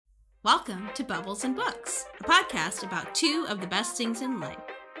Welcome to Bubbles and Books, a podcast about two of the best things in life,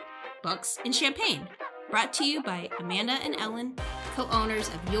 books and champagne, brought to you by Amanda and Ellen, co-owners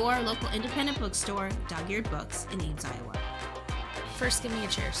of your local independent bookstore, Dog-Eared Books in Ames, Iowa. First, give me a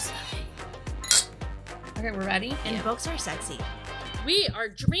cheers. Okay, we're ready? And books are sexy. We are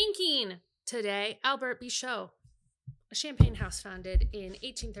drinking today Albert Bichot, a champagne house founded in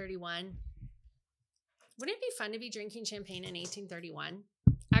 1831. Wouldn't it be fun to be drinking champagne in 1831?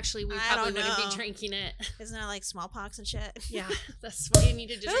 Actually, we probably wouldn't be drinking it. Isn't that like smallpox and shit? Yeah, that's why you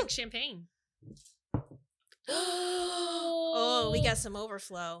needed to drink champagne. Oh, we got some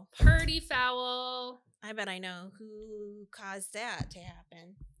overflow. Purdy foul. I bet I know who caused that to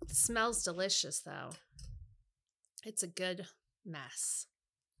happen. It smells delicious, though. It's a good mess.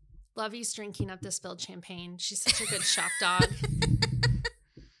 Lovey's drinking up the spilled champagne. She's such a good shop dog.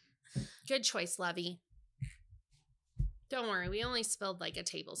 Good choice, Lovey. Don't worry, we only spilled like a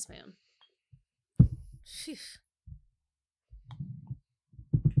tablespoon. Phew.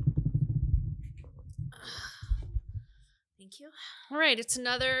 Thank you. All right, it's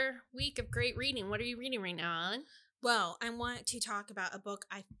another week of great reading. What are you reading right now, Ellen? Well, I want to talk about a book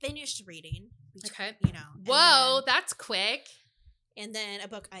I finished reading. Okay. You know. Whoa, that's quick. And then a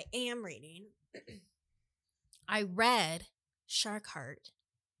book I am reading. I read Shark Heart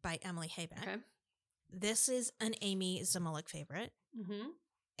by Emily Haybeck. Okay. This is an Amy Zimolik favorite. Mm-hmm.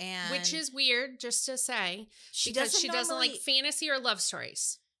 And which is weird, just to say, she because she doesn't normally like fantasy or love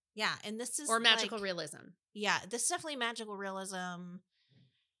stories. Yeah, and this is or magical realism. Yeah, this is definitely magical realism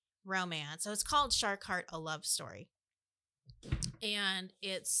romance. So it's called Shark Heart, a love story. And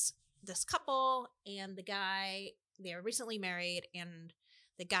it's this couple and the guy, they're recently married, and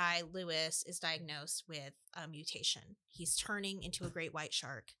the guy, Lewis, is diagnosed with a mutation. He's turning into a great white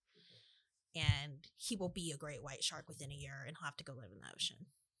shark, and he will be a great white shark within a year, and he'll have to go live in the ocean.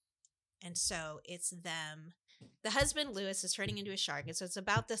 And so it's them. The husband, Lewis, is turning into a shark. And so it's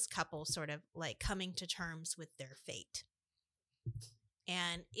about this couple sort of like coming to terms with their fate.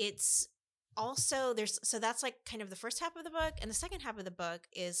 And it's also, so that's like kind of the first half of the book. And the second half of the book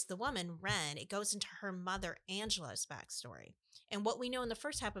is the woman, Wren. It goes into her mother, Angela's backstory. And what we know in the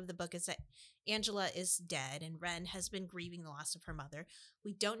first half of the book is that Angela is dead and Wren has been grieving the loss of her mother.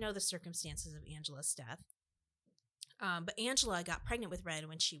 We don't know the circumstances of Angela's death. But Angela got pregnant with Wren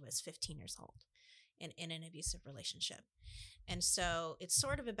when she was 15 years old and in an abusive relationship. And so it's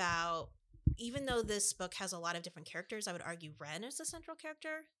sort of about, even though this book has a lot of different characters, I would argue Wren is the central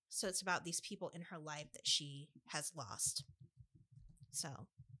character. So it's about these people in her life that she has lost. So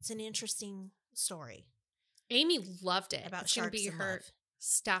it's an interesting story. Amy loved it. About it's going to sharks be and her love.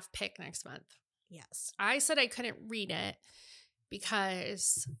 staff pick next month. Yes. I said I couldn't read it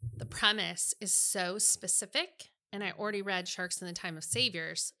because the premise is so specific. And I already read Sharks in the Time of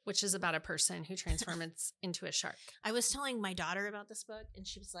Saviors, which is about a person who transforms into a shark. I was telling my daughter about this book, and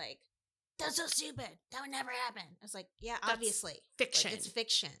she was like, "That's so stupid. That would never happen." I was like, "Yeah, That's obviously. fiction. Like, it's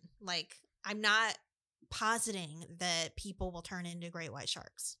fiction. Like, I'm not positing that people will turn into great white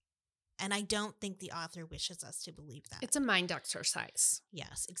sharks. And I don't think the author wishes us to believe that." It's a mind exercise.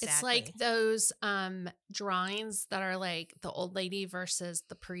 Yes, exactly. It's like those drawings that are like the old lady versus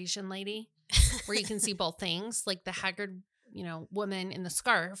the Parisian lady, where you can see both things, like the haggard, woman in the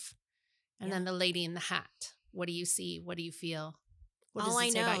scarf, and then the lady in the hat. What do you see? What do you feel? What All does I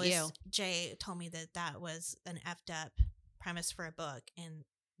it say know about is you? Jay told me that was an effed up premise for a book, and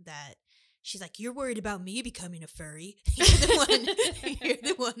that she's like, "You're worried about me becoming a furry. You're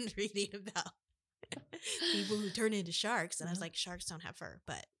the one reading about people who turn into sharks." And I was like, "Sharks don't have fur."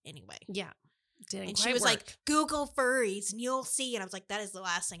 But anyway. Yeah. Didn't and quite she was work. like, "Google furries and you'll see." And I was like, "That is the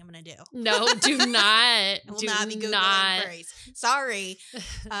last thing I'm going to do." No, do not. I will do not be Googling not. furries. Sorry.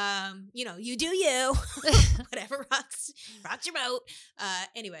 You do you. Whatever rocks your boat.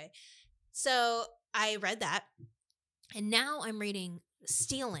 Anyway, so I read that. And now I'm reading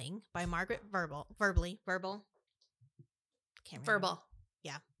Stealing by Margaret Verbal. Can't remember. Verbal.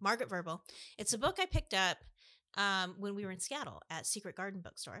 Yeah, Margaret Verbal. It's a book I picked up when we were in Seattle at Secret Garden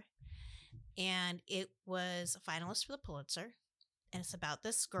Bookstore. And it was a finalist for the Pulitzer. And it's about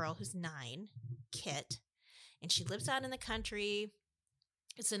this girl who's 9, Kit. And she lives out in the country.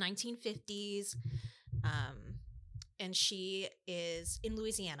 It's the 1950s. And she is in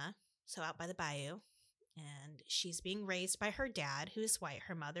Louisiana, so out by the bayou. And she's being raised by her dad, who's white.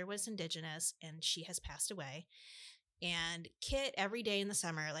 Her mother was indigenous, and she has passed away. And Kit, every day in the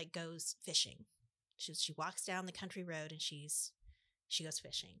summer, goes fishing. She walks down the country road, and she goes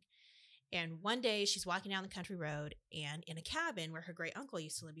fishing. And one day she's walking down the country road, and in a cabin where her great uncle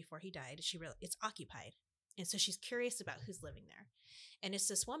used to live before he died, it's occupied. And so she's curious about who's living there. And it's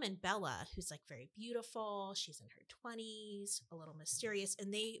this woman, Bella, who's like very beautiful. She's in her 20s, a little mysterious,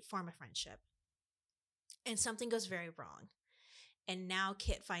 and they form a friendship. And something goes very wrong. And now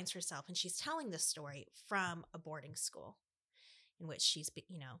Kit finds herself, and she's telling this story from a boarding school in which she's,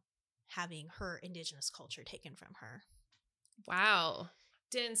 having her indigenous culture taken from her. Wow.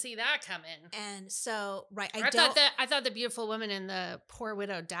 Didn't see that coming. And so, right. I thought the beautiful woman and the poor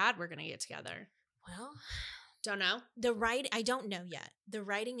widowed dad were going to get together. Well, don't know. I don't know yet. The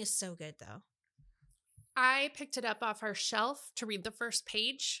writing is so good, though. I picked it up off our shelf to read the first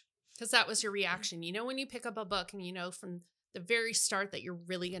page because that was your reaction. You know, when you pick up a book and you know from the very start that you're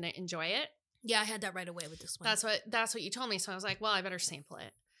really going to enjoy it. Yeah, I had that right away with this one. That's what you told me. So I was like, well, I better sample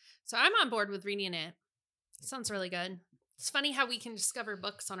it. So I'm on board with reading it. Sounds really good. It's funny how we can discover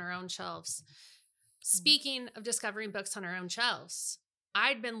books on our own shelves. Speaking of discovering books on our own shelves,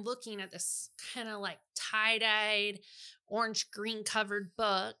 I'd been looking at this kind of like tie-dyed, orange-green covered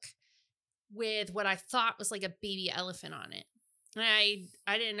book with what I thought was like a baby elephant on it. And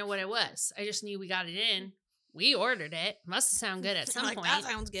I didn't know what it was. I just knew we got it in. We ordered it. Must sound good at some point. That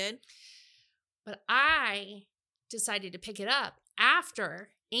sounds good. But I decided to pick it up after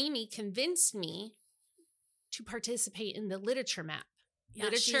Amy convinced me to participate in the literature map. Yeah,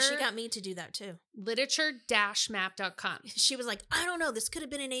 she got me to do that too. Literature-map.com. She was like, I don't know, this could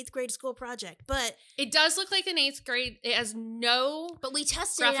have been an 8th grade school project, but it does look like an 8th grade. It has no but we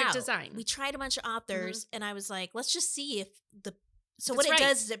tested graphic it out. design. We tried a bunch of authors and I was like, let's just see if That's what it right.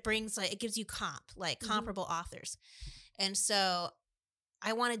 does is it brings it gives you comparable authors. And so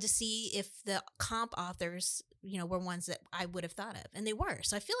I wanted to see if the comp authors, were ones that I would have thought of. And they were.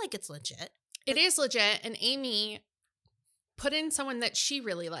 So I feel like it's legit. It is legit. And Amy put in someone that she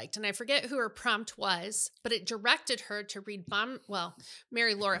really liked. And I forget who her prompt was, but it directed her to read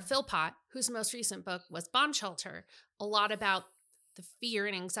Mary Laura Philpott, whose most recent book was Bomb Shelter, a lot about the fear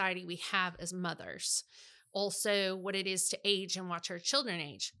and anxiety we have as mothers. Also, what it is to age and watch our children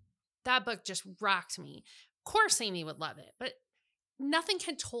age. That book just rocked me. Of course, Amy would love it, but nothing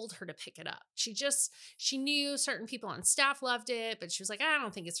had told her to pick it up. She knew certain people on staff loved it, but she was like, I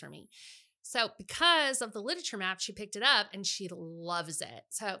don't think it's for me. So because of the literature map, she picked it up and she loves it.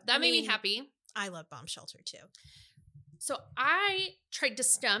 So that made me happy. I love Bomb Shelter too. So I tried to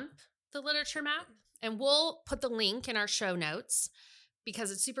stump the literature map, and we'll put the link in our show notes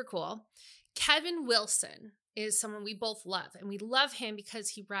because it's super cool. Kevin Wilson is someone we both love, and we love him because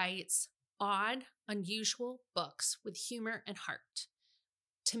he writes odd, unusual books with humor and heart.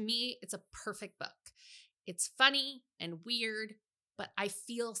 To me, it's a perfect book. It's funny and weird, but I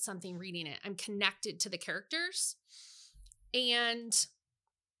feel something reading it. I'm connected to the characters, and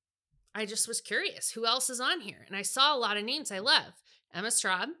I just was curious who else is on here. And I saw a lot of names I love. Emma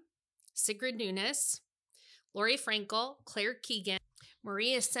Straub, Sigrid Nunes, Laurie Frankel, Claire Keegan,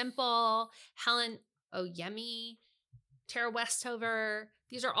 Maria Semple, Helen Oyemi, Tara Westover.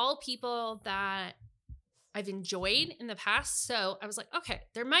 These are all people that I've enjoyed in the past. So I was like, okay,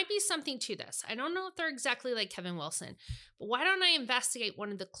 there might be something to this. I don't know if they're exactly like Kevin Wilson, but why don't I investigate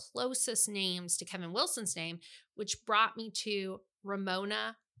one of the closest names to Kevin Wilson's name, which brought me to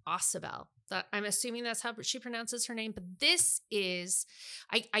Ramona Osabel. I'm assuming that's how she pronounces her name, but this is,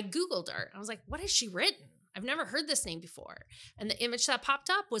 I Googled her. I was like, what has she written? I've never heard this name before. And the image that popped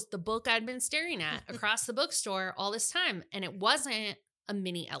up was the book I'd been staring at across the bookstore all this time. And it wasn't a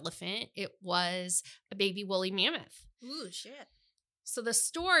mini elephant. It was a baby woolly mammoth. Ooh, shit. So the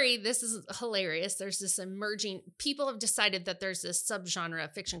story, this is hilarious. There's this emerging, people have decided that there's this subgenre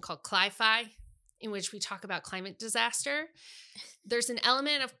of fiction called cli-fi, in which we talk about climate disaster. There's an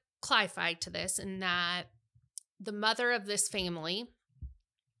element of cli-fi to this in that the mother of this family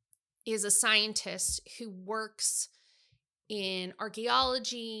is a scientist who works in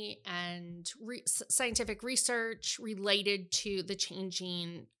archaeology and scientific research related to the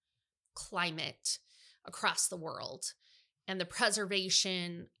changing climate across the world and the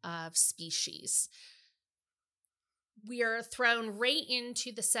preservation of species. We are thrown right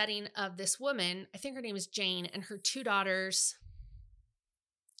into the setting of this woman. I think her name is Jane, and her two daughters,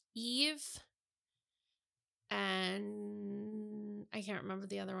 Eve and I can't remember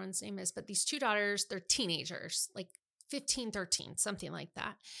the other one's name is, but these two daughters, they're teenagers, like 15, 13, something like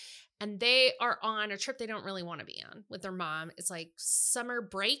that. And they are on a trip they don't really want to be on with their mom. It's like summer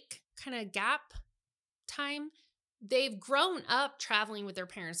break kind of gap time. They've grown up traveling with their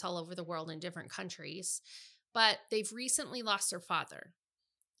parents all over the world in different countries, but they've recently lost their father.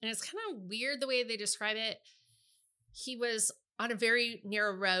 And it's kind of weird the way they describe it. He was on a very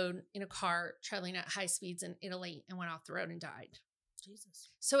narrow road in a car traveling at high speeds in Italy and went off the road and died. Jesus.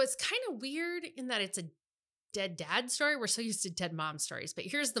 So it's kind of weird in that it's a dead dad story. We're so used to dead mom stories, but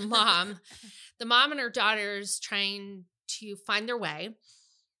here's the mom. The mom and her daughters trying to find their way.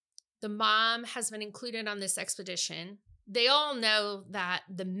 The mom has been included on this expedition. They all know that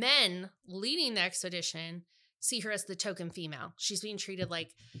the men leading the expedition see her as the token female. She's being treated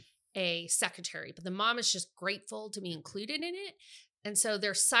like a secretary, but the mom is just grateful to be included in it. And so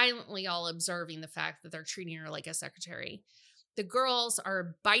they're silently all observing the fact that they're treating her like a secretary. The girls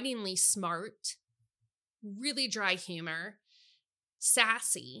are bitingly smart, really dry humor,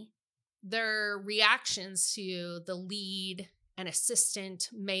 sassy. Their reactions to the lead and assistant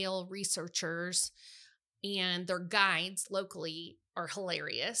male researchers and their guides locally are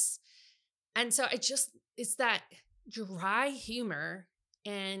hilarious. And so it's that dry humor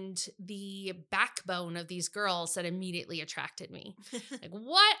and the backbone of these girls that immediately attracted me. Like,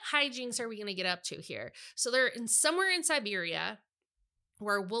 what hijinks are we going to get up to here? So they're somewhere in Siberia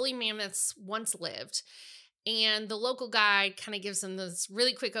where woolly mammoths once lived. And the local guide kind of gives them this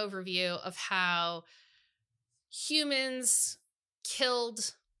really quick overview of how humans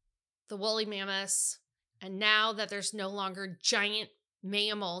killed the woolly mammoths. And now that there's no longer giant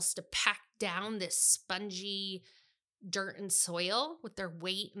mammals to pack down this spongy dirt and soil with their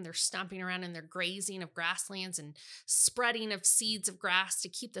weight, and they're stomping around and they're grazing of grasslands and spreading of seeds of grass to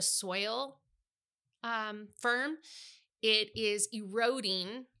keep the soil firm, it is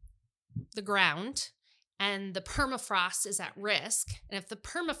eroding the ground and the permafrost is at risk. And if the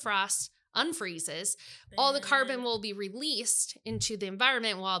permafrost unfreezes, all the carbon will be released into the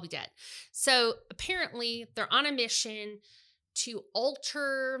environment and we'll all be dead. So apparently they're on a mission to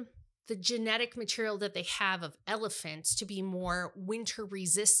alter the genetic material that they have of elephants to be more winter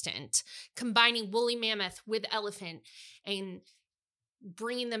resistant, combining woolly mammoth with elephant and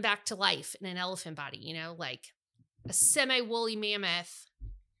bringing them back to life in an elephant body, you know, like a semi-woolly mammoth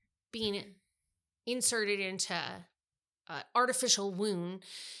being inserted into an artificial womb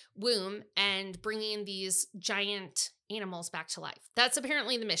and bringing these giant animals back to life. That's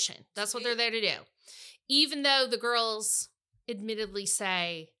apparently the mission. That's what they're there to do. Even though the girls admittedly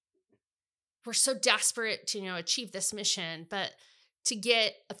say, we're so desperate to, achieve this mission, but to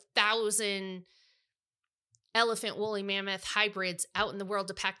get 1,000 elephant woolly mammoth hybrids out in the world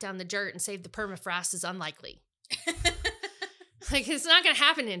to pack down the dirt and save the permafrost is unlikely. Like, it's not going to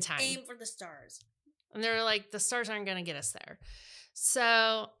happen in time. Aim for the stars. And they're like, the stars aren't going to get us there.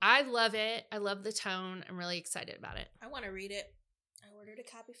 So I love it. I love the tone. I'm really excited about it. I want to read it. I ordered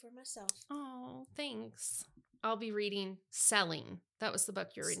a copy for myself. Oh, thanks. I'll be reading Selling. That was the book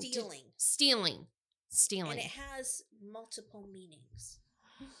you're reading. Stealing. Stealing. And it has multiple meanings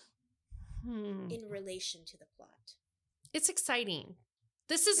in relation to the plot. It's exciting.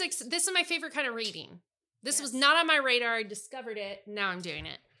 This is my favorite kind of reading. This Yes. was not on my radar. I discovered it. Now I'm doing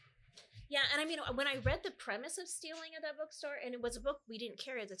it. Yeah, and I mean, when I read the premise of Stealing at that bookstore, and it was a book we didn't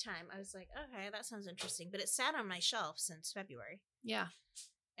carry at the time, I was like, okay, that sounds interesting. But it sat on my shelf since February. Yeah.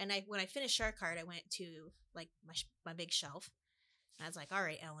 And when I finished Shark Heart, I went to like my big shelf. And I was like, all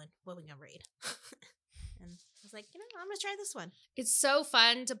right, Ellen, what are we going to read? And I was like, I'm going to try this one. It's so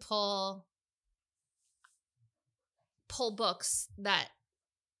fun to pull books that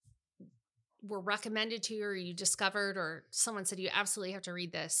were recommended to you or you discovered or someone said you absolutely have to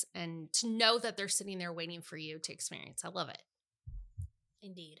read this, and to know that they're sitting there waiting for you to experience. I love it.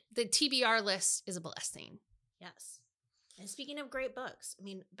 Indeed. The TBR list is a blessing. Yes. And speaking of great books, I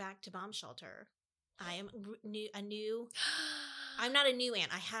mean, back to Bomb Shelter. I am I'm not a new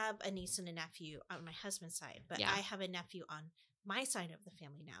aunt. I have a niece and a nephew on my husband's side, but Yeah. I have a nephew on my side of the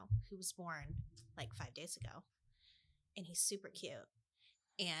family now who was born like 5 days ago. And he's super cute.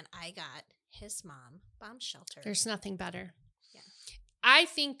 And I got his mom Bomb Shelter. There's nothing better. Yeah. I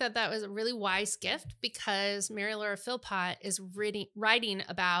think that was a really wise gift because Mary Laura Philpott is writing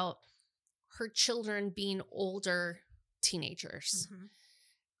about her children being older teenagers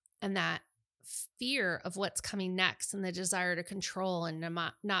and that fear of what's coming next and the desire to control and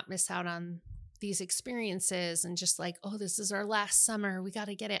not miss out on these experiences and just like, oh, this is our last summer. We got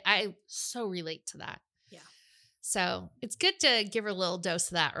to get it. I so relate to that. Yeah. So it's good to give her a little dose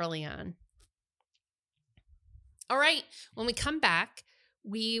of that early on. All right. When we come back,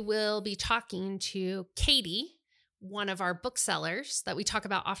 we will be talking to Katie, one of our booksellers that we talk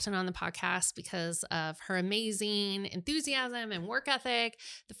about often on the podcast because of her amazing enthusiasm and work ethic.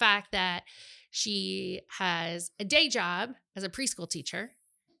 The fact that she has a day job as a preschool teacher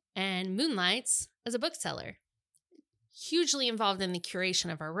and moonlights as a bookseller. Hugely involved in the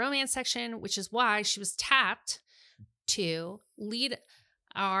curation of our romance section, which is why she was tapped to lead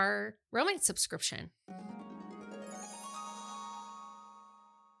our romance subscription.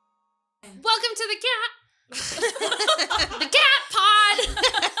 Welcome to the cat. The Cat Pod.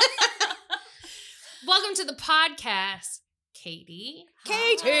 Welcome to the podcast, Katie.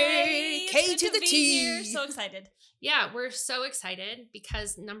 Katie. Hi, K it's to good the be T. here. So excited. Yeah, we're so excited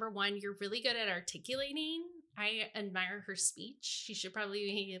because number one, you're really good at articulating. I admire her speech. She should probably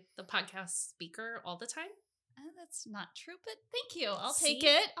be the podcast speaker all the time. That's not true, but thank you. I'll See? take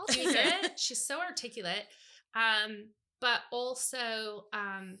it. I'll take You it. did. She's so articulate. But also,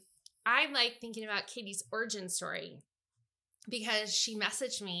 I like thinking about Katie's origin story because she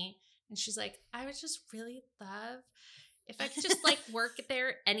messaged me and she's like, I would just really love if I could just like work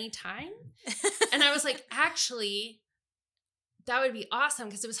there anytime. And I was like, actually, that would be awesome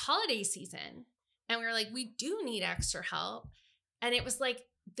because it was holiday season. And we were like, we do need extra help. And it was like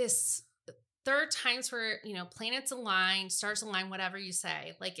this, there are times where, you know, planets align, stars align, whatever you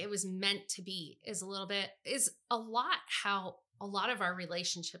say, like it was meant to be is a lot how a lot of our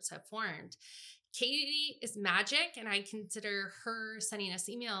relationships have formed. Katie is magic, and I consider her sending us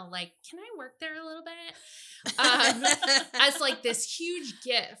email like, can I work there a little bit? As like this huge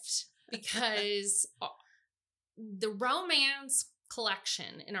gift, because the romance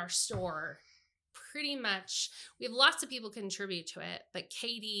collection in our store, pretty much, we have lots of people contribute to it, but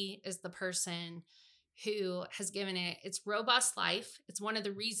Katie is the person who has given it its robust life. It's one of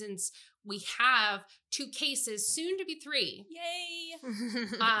the reasons we have 2 cases, soon to be 3, Yay.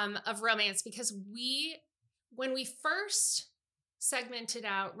 of romance, because when we first segmented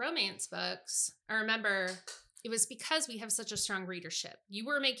out romance books, I remember it was because we have such a strong readership. You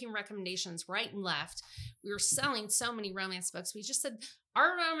were making recommendations right and left. We were selling so many romance books. We just said,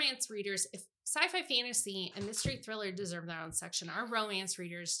 our romance readers, if sci-fi, fantasy, and mystery thriller deserve their own section, our romance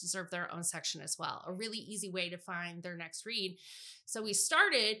readers deserve their own section as well. A really easy way to find their next read. So we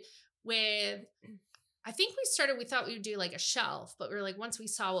started with, we thought we would do like a shelf, but we were like, once we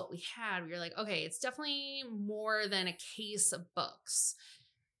saw what we had, we were like, okay, it's definitely more than a case of books.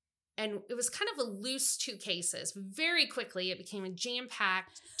 And it was kind of a loose 2 cases. Very quickly, it became a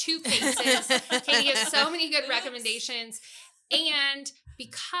jam-packed 2 cases. Katie has so many good recommendations. And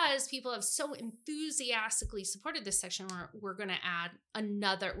because people have so enthusiastically supported this section, we're going to add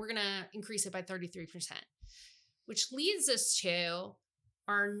we're going to increase it by 33%, which leads us to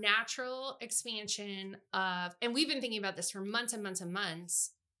our natural expansion of, and we've been thinking about this for months and months and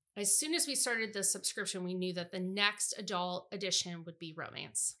months. As soon as we started the subscription, we knew that the next adult edition would be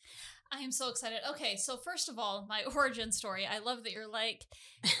romance. I am so excited. Okay, so first of all, my origin story. I love that you're like,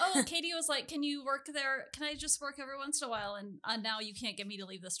 oh, Katie was like, can you work there? Can I just work every once in a while? And now you can't get me to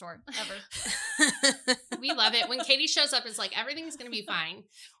leave the store ever. We love it. When Katie shows up, it's like, everything's going to be fine.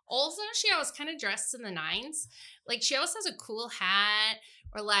 Also, she always kind of dressed in the 90s. Like, she always has a cool hat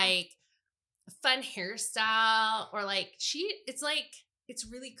or like a fun hairstyle or like it's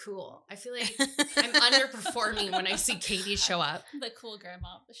really cool. I feel like I'm underperforming when I see Katie show up. The cool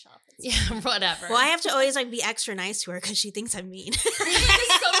grandma of the shop. Yeah, whatever. Well, I have to always like be extra nice to her because she thinks I'm mean. Do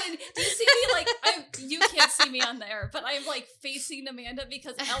you see me like you can't see me on there, but I'm like facing Amanda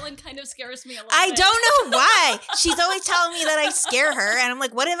because Ellen kind of scares me a little I bit. don't know why. She's always telling me that I scare her, and I'm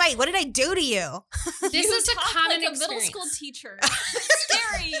like, what did I do to you? This is a talk common like experience. a middle school teacher.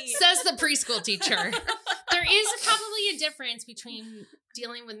 Scary. Says the preschool teacher. There is probably a difference between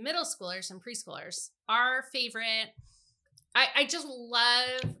dealing with middle schoolers and preschoolers. Our favorite, I just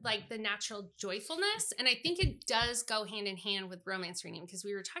love like the natural joyfulness. And I think it does go hand in hand with romance reading because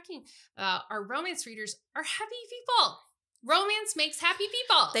we were talking about our romance readers are happy people. Romance makes happy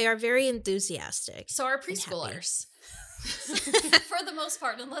people. They are very enthusiastic. So are preschoolers. For the most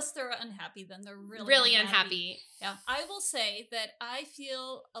part, unless they're unhappy, then they're really unhappy. Yeah, I will say that I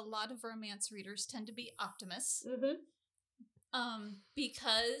feel a lot of romance readers tend to be optimists.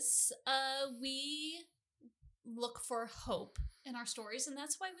 Because we look for hope in our stories, and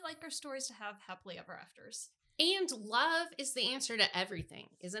that's why we like our stories to have happily ever afters. And love is the answer to everything,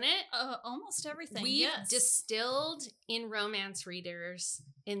 isn't it? Almost everything. We've yes. distilled in romance readers,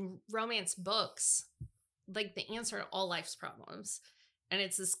 in romance books, like the answer to all life's problems. And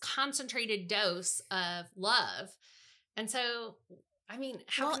it's this concentrated dose of love. And so, I mean,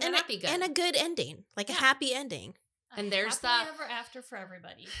 how can that not be good? And a good ending, like a happy ending. And there's happily ever after for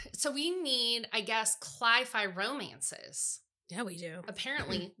everybody. So we need, I guess, cli-fi romances. Yeah, we do.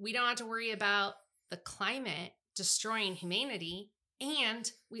 Apparently, we don't have to worry about the climate destroying humanity, and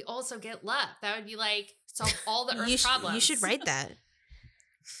we also get love. That would be like solve all the earth problems. You should write that.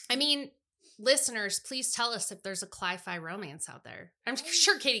 I mean, listeners, please tell us if there's a cli-fi romance out there. I'm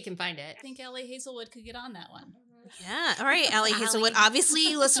sure Katie can find it. I think Allie Hazelwood could get on that one. Yeah. All right, Allie Hazelwood. Obviously,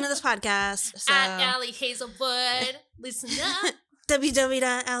 you listen to this podcast. So. At Allie Hazelwood. Listen up.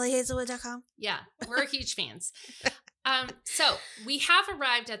 www.alliehazelwood.com. Yeah, we're huge fans. So we have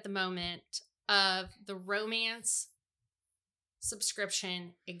arrived at the moment of the romance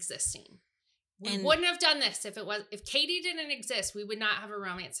subscription existing. We wouldn't have done this if Katie didn't exist. We would not have a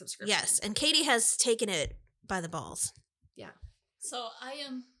romance subscription. Yes, and Katie has taken it by the balls. Yeah. So I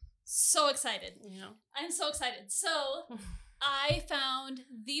am so excited. Yeah. I'm so excited. So I found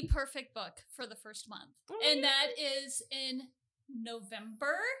the perfect book for the first month, and that is in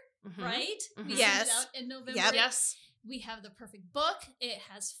November, right? Mhm. We Yes. sent it out in November. Yep. Yes. We have the perfect book. It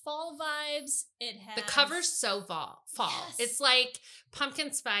has fall vibes. It has The cover's so fall. Yes. It's like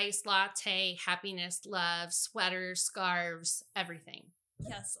pumpkin spice, latte, happiness, love, sweaters, scarves, everything.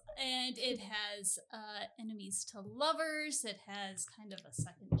 Yes, and it has enemies to lovers. It has kind of a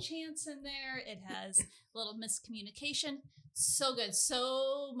second chance in there. It has a little miscommunication. So good.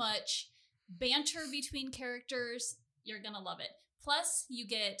 So much banter between characters. You're going to love it. Plus, you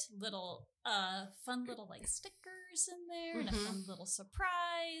get little fun little like stickers in there and a fun little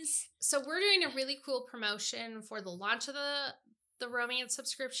surprise. So we're doing a really cool promotion for the launch of the romance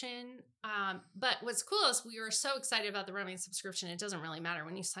subscription. But what's cool is we were so excited about the romance subscription. It doesn't really matter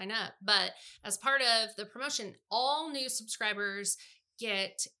when you sign up. But as part of the promotion, all new subscribers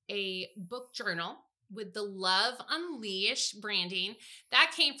get a book journal with the Love Unleashed branding.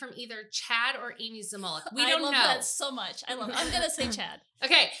 That came from either Chad or Amy Zamolik. We don't love know. that so much. I love it. I'm going to say Chad.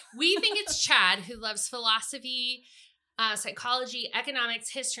 Okay, we think it's Chad, who loves philosophy, psychology, economics,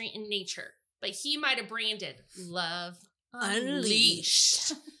 history, and nature. But he might have branded Love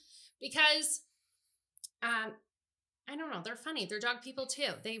Unleashed. Because, I don't know, they're funny. They're dog people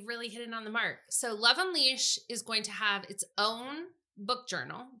too. They really hit it on the mark. So Love Unleashed is going to have its own book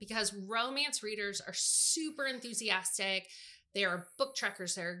journal because romance readers are super enthusiastic. They are book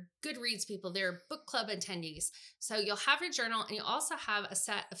trekkers. They're Goodreads people. They're book club attendees. So you'll have your journal and you also have a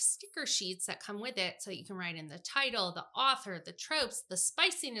set of sticker sheets that come with it so you can write in the title, the author, the tropes, the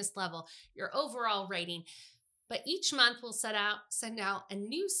spiciness level, your overall rating. But each month we'll send out a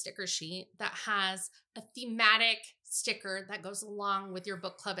new sticker sheet that has a thematic sticker that goes along with your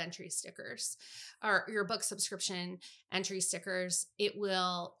book club entry stickers or your book subscription entry stickers. It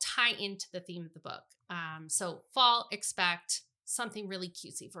will tie into the theme of the book. So fall, expect something really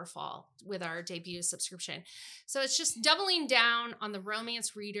cutesy for fall with our debut subscription. So it's just doubling down on the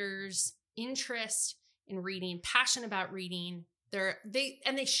romance readers' interest in reading, passion about reading.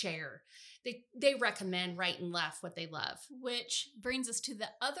 They share. They recommend right and left what they love. Which brings us to the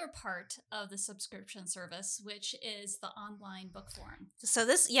other part of the subscription service, which is the online book forum. So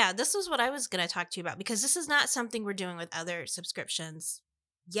this was what I was going to talk to you about because this is not something we're doing with other subscriptions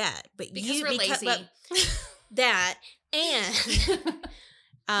yet. But because we're lazy. But that and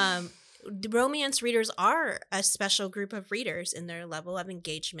the romance readers are a special group of readers in their level of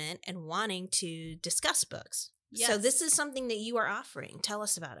engagement and wanting to discuss books. Yes. So this is something that you are offering. Tell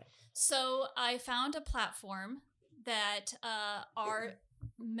us about it. So I found a platform that our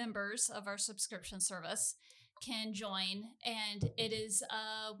members of our subscription service can join, and it is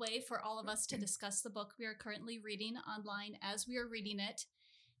a way for all of us to discuss the book we are currently reading online as we are reading it,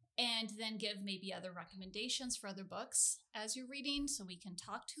 and then give maybe other recommendations for other books as you're reading so we can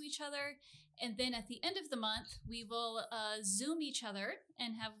talk to each other. And then at the end of the month, we will Zoom each other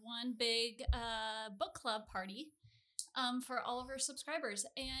and have one big book club party for all of our subscribers.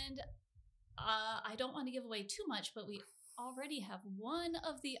 And I don't want to give away too much, but we already have one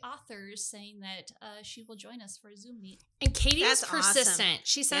of the authors saying that she will join us for a Zoom meet. And Katie That's is persistent. awesome.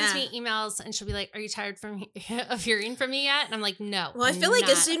 She sends me emails and she'll be like, "Are you tired of hearing from me yet?" And I'm like, "No." Well, I feel I'm like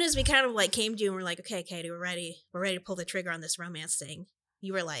as not." soon as we kind of like came to you and we're like, "Okay, Katie, we're ready to pull the trigger on this romance thing,"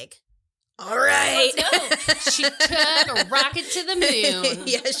 you were like, "All right, Let's go." She took a rocket to the moon.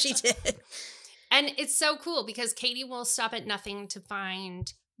 Yeah, she did. And it's so cool because Katie will stop at nothing to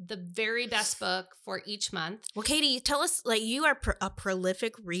find the very best book for each month. Well, Katie, tell us, like, you are a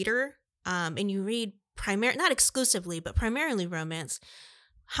prolific reader, and you read not exclusively, but primarily romance.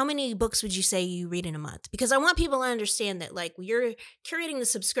 How many books would you say you read in a month? Because I want people to understand that, like, you're curating the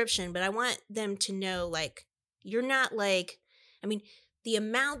subscription, but I want them to know, like, you're not like, I mean, the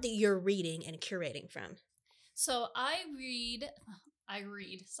amount that you're reading and curating from. So I read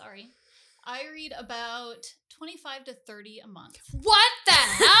about 25 to 30 a month. What the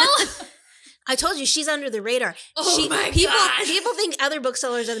hell? I told you, she's under the radar. Oh my people, God. People think other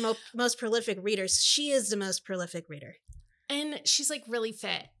booksellers are the most prolific readers. She is the most prolific reader. And she's like really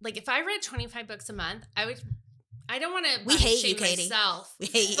fit. Like if I read 25 books a month, I don't want to We hate you, shame Katie. myself. We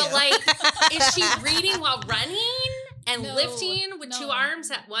hate you. But like, is she reading while running and No, lifting with no. two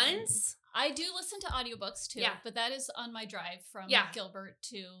arms at once? I do listen to audiobooks too, Yeah. but that is on my drive from Yeah. Gilbert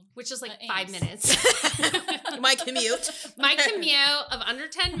to which is like Ames. 5 minutes. My commute. My commute of under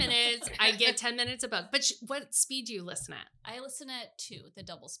 10 minutes, I get 10 minutes a book. But what speed do you listen at? I listen at 2, the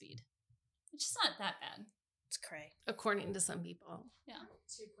double speed, which is not that bad. It's cray. According to some people. Yeah.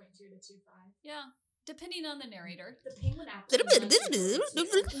 2.2 to 2.5. Yeah. Depending on the narrator. The Penguin app.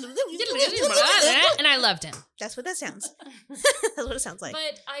 And I loved him. That's what that sounds. That's what it sounds like.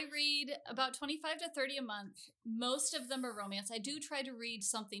 But I read about 25 to 30 a month. Most of them are romance. I do try to read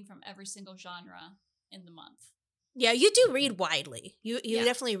something from every single genre in the month. Yeah, you do read widely. You Yeah.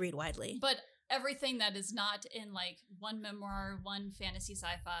 definitely read widely. But everything that is not in like one memoir, one fantasy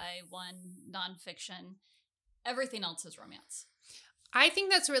sci-fi, one nonfiction, everything else is romance. I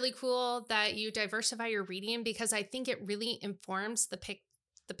think that's really cool that you diversify your reading because I think it really informs the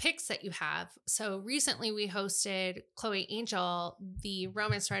picks that you have. So recently we hosted Chloe Angel, the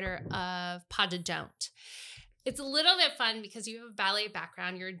romance writer of Pas de Don't. It's a little bit fun because you have a ballet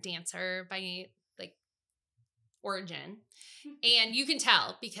background. You're a dancer by like origin. And you can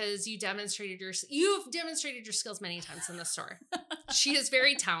tell because you've demonstrated your skills many times in the store. She is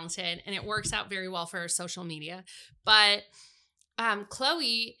very talented and it works out very well for her social media. But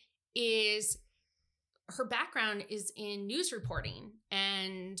Chloe her background is in news reporting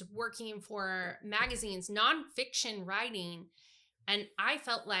and working for magazines, nonfiction writing. And I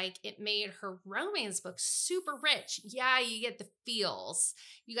felt like it made her romance book super rich. Yeah, you get the feels.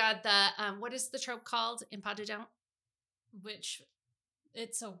 You got the, what is the trope called in Pas de Don't? Which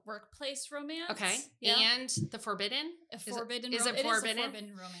it's a workplace romance. Okay. Yeah. And the forbidden? Is it forbidden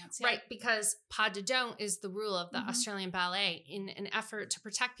romance? Yeah. Right, because Pas de Don't is the rule of the Mhm. Australian ballet in an effort to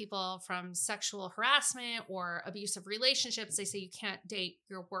protect people from sexual harassment or abusive relationships. They say you can't date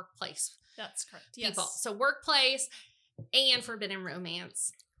your workplace That's correct. people. Yes. So workplace and forbidden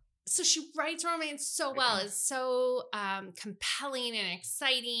romance. So she writes romance so well. It's so compelling and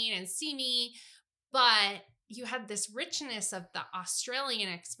exciting and steamy, but you had this richness of the Australian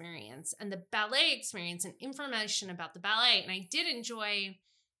experience and the ballet experience and information about the ballet. And I did enjoy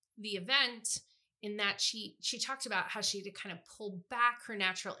the event in that she talked about how she had to kind of pull back her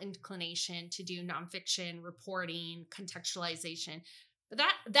natural inclination to do nonfiction, reporting, contextualization. But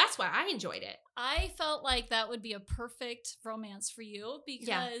that's why I enjoyed it. I felt like that would be a perfect romance for you because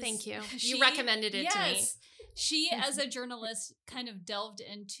Yeah, thank you. You recommended it to me. She, as a journalist, kind of delved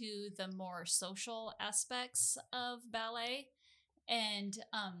into the more social aspects of ballet and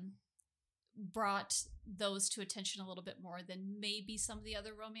brought those to attention a little bit more than maybe some of the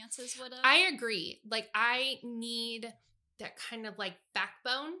other romances would have. I agree. Like I need that kind of like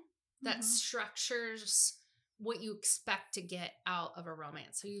backbone that Mhm. structures what you expect to get out of a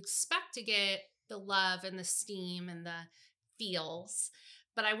romance. So you expect to get the love and the steam and the feels,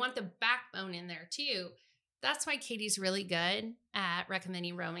 but I want the backbone in there too. That's why Katie's really good at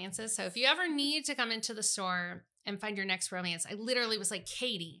recommending romances. So if you ever need to come into the store and find your next romance, I literally was like,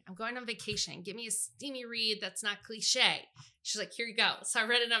 Katie, I'm going on vacation. Give me a steamy read that's not cliche. She's like, here you go. So I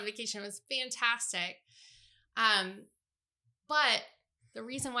read it on vacation. It was fantastic. But the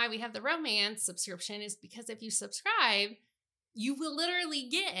reason why we have the romance subscription is because if you subscribe, you will literally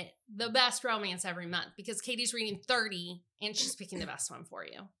get the best romance every month because Katie's reading 30 and she's picking the best one for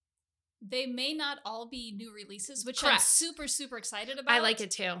you. They may not all be new releases, which Correct. I'm super, super excited about. I like it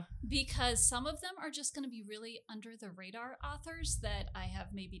too. Because some of them are just going to be really under the radar authors that I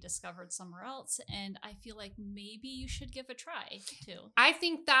have maybe discovered somewhere else. And I feel like maybe you should give a try too. I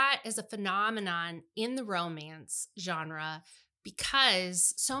think that is a phenomenon in the romance genre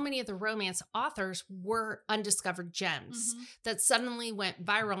because so many of the romance authors were undiscovered gems Mhm. that suddenly went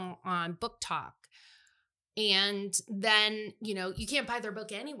viral on Book Talk. And then, you can't buy their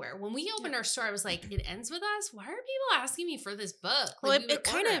book anywhere. When we opened our store, I was like, it ends with us? Why are people asking me for this book? Well, Like, we it would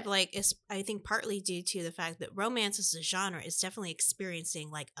kind order of like is, I think, partly due to the fact that romance as a genre is definitely experiencing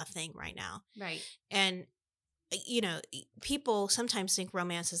like a thing right now. Right. And, people sometimes think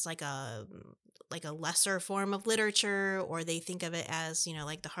romance is like a lesser form of literature, or they think of it as,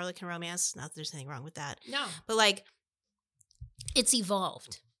 like the Harlequin romance. Not that there's anything wrong with that. No. But like it's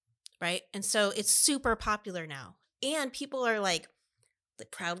evolved, right? And so it's super popular now. And people are like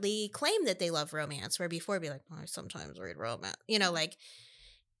proudly claim that they love romance, where before it'd be like, I sometimes read romance.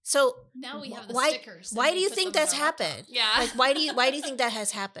 So Now we have the why stickers. and why we do you put think them on that's our laptop. happened? Yeah. Like why do you think that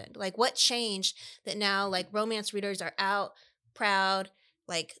has happened? Like what changed that now like romance readers are out, proud,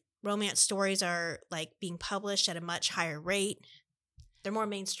 like romance stories are like being published at a much higher rate. They're more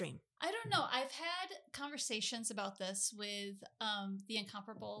mainstream. I don't know. I've had conversations about this with the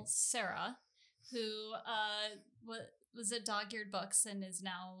incomparable Sarah, who was at Dog-Eared Books and is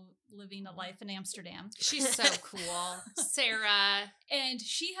now living a life in Amsterdam. She's so cool. Sarah. And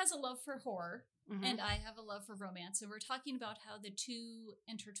she has a love for horror, Mhm. and I have a love for romance. And we're talking about how the two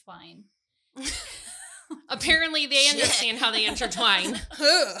intertwine. Apparently they Shit. understand how they intertwine.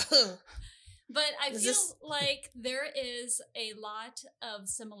 But I Is feel this- like there is a lot of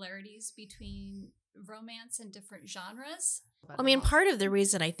similarities between romance and different genres. I mean, part of the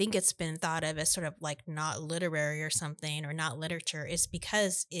reason I think it's been thought of as sort of like not literary or something or not literature is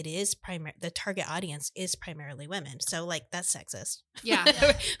because it is the target audience is primarily women. So like that's sexist. Yeah.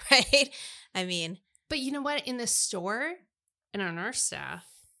 Yeah. Right? I mean, But you know what? In the store and on our staff,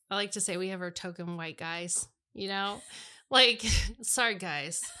 I like to say we have our token white guys, you know? Like, sorry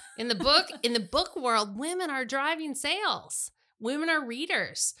guys. In the book world, women are driving sales. Women are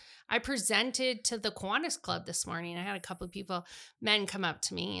readers. I presented to the Kiwanis Club this morning. I had a couple of men come up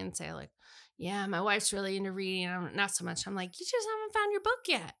to me and say, like, yeah, my wife's really into reading. I'm not so much. I'm like, you just haven't found your book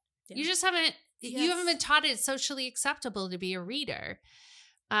yet. Yeah. You just haven't, you Yes. haven't been taught it's socially acceptable to be a reader.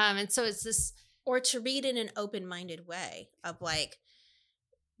 And so it's this, or to read in an open-minded way of like,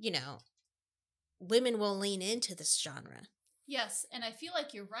 you know, women will lean into this genre. Yes, and I feel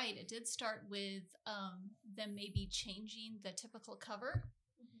like you're right. It did start with them maybe changing the typical cover.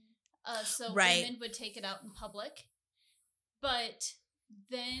 So Right. women would take it out in public. But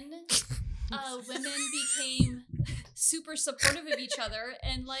then women became super supportive of each other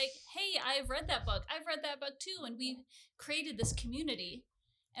and like, hey, I've read that book. I've read that book too. And we created this community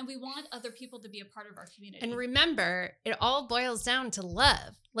and we want other people to be a part of our community. and remember, it all boils down to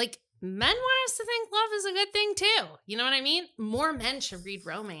love. Like, men want us to think love is a good thing too. You know what I mean? More men should read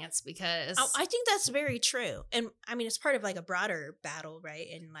romance because Oh, I think that's very true. And I mean, it's part of like a broader battle, right?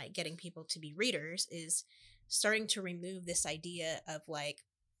 And like getting people to be readers is starting to remove this idea of like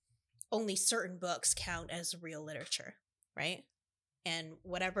only certain books count as real literature, right? And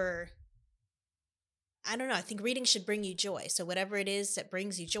whatever, I don't know, I think reading should bring you joy. So whatever it is that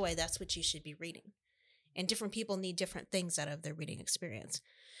brings you joy, that's what you should be reading. And different people need different things out of their reading experience.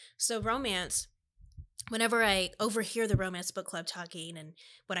 So romance, whenever I overhear the romance book club talking and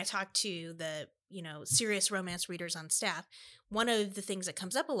when I talk to the, you know, serious romance readers on staff, one of the things that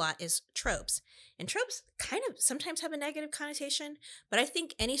comes up a lot is tropes. And tropes kind of sometimes have a negative connotation, but I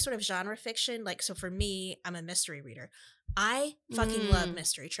think any sort of genre fiction, like, so for me, I'm a mystery reader. I fucking love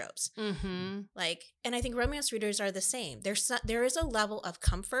mystery tropes. Mm-hmm. Like, and I think romance readers are the same. There is a level of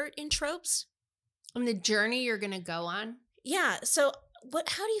comfort in tropes. And the journey you're going to go on. Yeah. So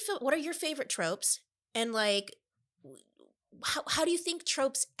how do you feel? What are your favorite tropes? And like, how do you think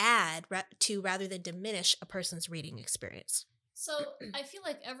tropes add to rather than diminish a person's reading experience? So I feel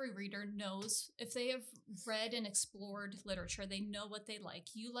like every reader knows if they have read and explored literature, they know what they like.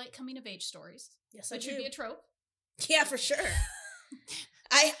 You like coming of age stories, Yes, which would be a trope. Yeah, for sure.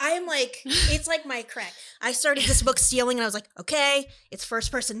 I am like, it's like my crack. I started this book Stealing and I was like, okay, it's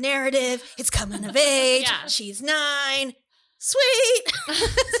first person narrative. It's coming of age. Yeah. She's 9. Sweet.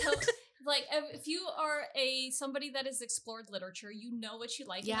 So, like, if you are somebody that has explored literature, you know what you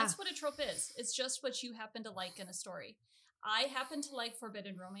like. Yeah. And that's what a trope is. It's just what you happen to like in a story. I happen to like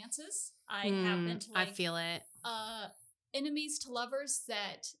forbidden romances. I happen to I like feel it. enemies to lovers,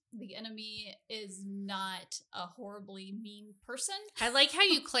 that the enemy is not a horribly mean person. I like how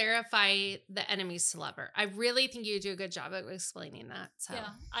you clarify the enemies to lover. I really think you do a good job of explaining that. So Yeah,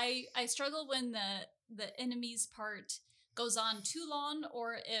 I struggle when the enemies part goes on too long,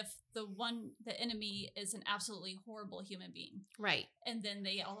 or if the enemy is an absolutely horrible human being, right. and then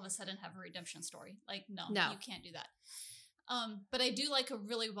they all of a sudden have a redemption story. Like, no, No. you can't do that. But I do like a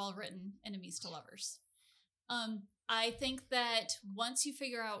really well written enemies to lovers. I think that once you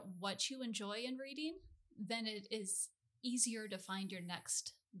figure out what you enjoy in reading, then it is easier to find your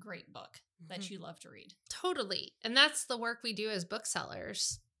next great book that you love to read. Totally. And that's the work we do as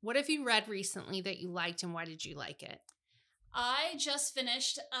booksellers. What have you read recently that you liked and why did you like it? I just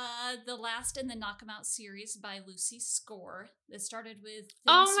finished the last in the Knock 'Em Out series by Lucy Score. It started with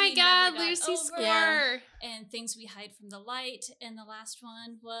Oh Things my We God, Never Got Lucy Over Score. Yeah. and Things We Hide from the Light. And the last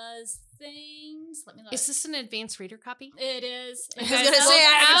one was Things. Let me look. Is this an advanced reader copy? It is. I was It gonna comes say, I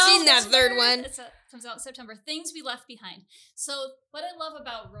out haven't in seen that September. third one. Comes out in September. Things We Left Behind. So what I love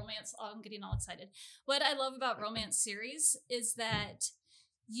about romance, I'm getting all excited. What I love about romance series is that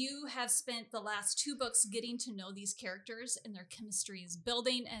you have spent the last 2 books getting to know these characters and their chemistry is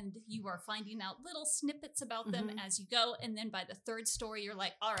building, and you are finding out little snippets about them as you go. And then by the 3rd story, you're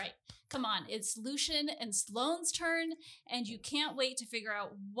like, all right, come on, it's Lucian and Sloane's turn, and you can't wait to figure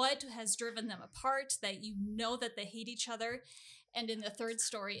out what has driven them apart, that you know that they hate each other. And in the third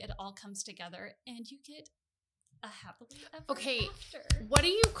story, it all comes together and you get a happily ever Okay, after. what do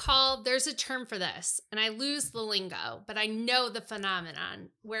you call, there's a term for this, and I lose the lingo, but I know the phenomenon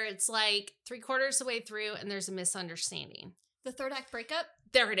where it's like 3/4 of the way through and there's a misunderstanding. The third act breakup?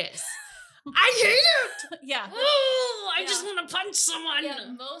 There it is. I hate it. Yeah. Oh, I Yeah. just want to punch someone. Yeah,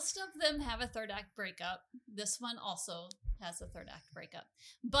 most of them have a third act breakup. This one also has a third act breakup.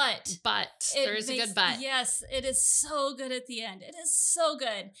 But There is a good but. Yes, it is so good at the end. It is so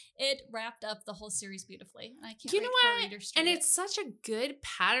good. It wrapped up the whole series beautifully. And I can't You wait know for what? readers to And read it. it's such a good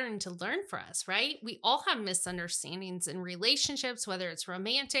pattern to learn for us, right? We all have misunderstandings in relationships, whether it's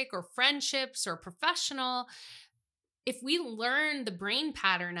romantic or friendships or professional. If we learn the brain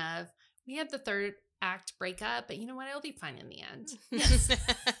pattern of, we had the third act breakup, but you know what? It'll be fine in the end. Yes.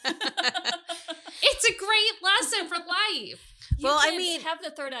 It's a great lesson for life. You Well, I can mean- have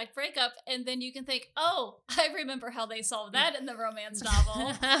the third act breakup, and then you can think, oh, I remember how they solved that in the romance novel.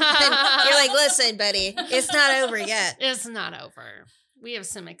 You're like, listen, buddy, it's not over yet. It's not over. We have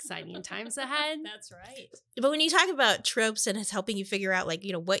some exciting times ahead. That's right. But when you talk about tropes and it's helping you figure out, like,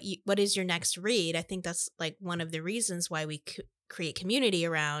 you know, what is your next read, I think that's like one of the reasons why we create community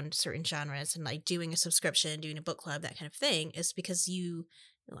around certain genres and like doing a subscription, doing a book club, that kind of thing, is because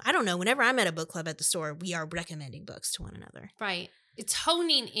I don't know, whenever I'm at a book club at the store, we are recommending books to one another. Right. It's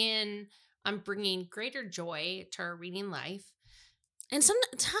honing in on bringing greater joy to our reading life. And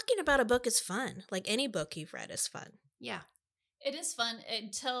talking about a book is fun. Like any book you've read is fun. Yeah. It is fun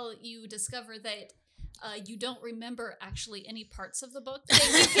until you discover that you don't remember actually any parts of the book.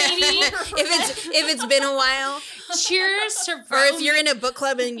 if it's been a while, Cheers to or if you're in a book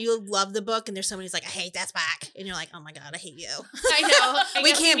club and you love the book and there's someone who's like, I hate that back, and you're like, oh my god, I hate you. I know. I We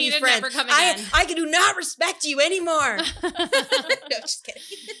guess can't we be need to friends. never come again. I do not respect you anymore. No, just kidding.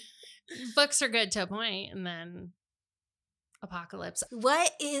 Books are good to a point, and then apocalypse.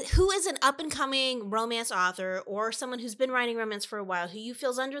 Who is an up and coming romance author or someone who's been writing romance for a while who you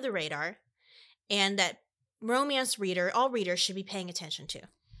feel's under the radar and that all readers should be paying attention to?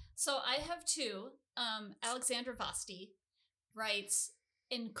 So I have two. Alexandra Vasti writes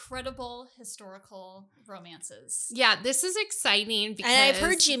incredible historical romances. Yeah, this is exciting because And I've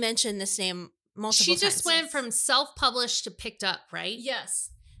heard you mention this name multiple she times. just went from self-published to picked up, right?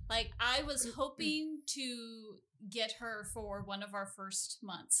 Yes. Like I was hoping to get her for one of our first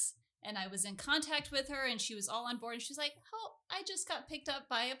months. And I was in contact with her and she was all on board. And she was like, oh, I just got picked up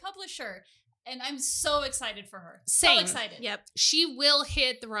by a publisher. And I'm so excited for her. Same. So excited. Yep. She will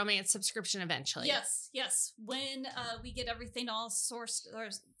hit the romance subscription eventually. Yes. When we get everything all sourced or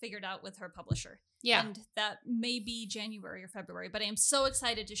figured out with her publisher. Yeah. And that may be January or February. But I am so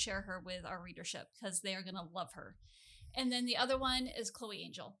excited to share her with our readership because they are going to love her. And then the other one is Chloe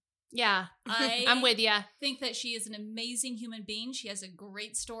Angel. Yeah. I I'm with you. think that she is an amazing human being. She has a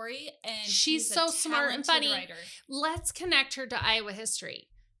great story, and She's a so smart and talented funny. writer. Let's connect her to Iowa history.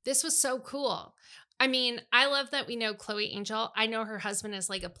 This was so cool. I mean, I love that we know Chloe Angel. I know her husband is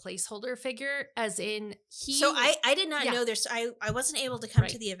like a placeholder figure, as in he. So I did not Yeah. know this. I wasn't able to come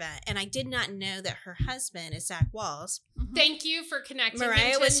Right. to the event, and I did not know that her husband is Zach Walls. Mhm. Thank you for connecting. Mariah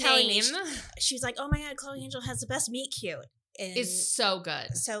me to was telling me name. She was like, "Oh my god, Chloe Angel has the best meet cute." And Is so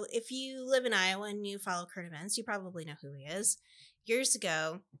good. so if you live in Iowa and you follow current events, you probably know who he is. Years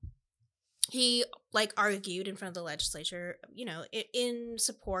ago, he like argued in front of the legislature, you know, in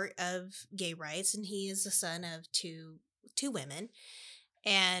support of gay rights, and he is the son of two women.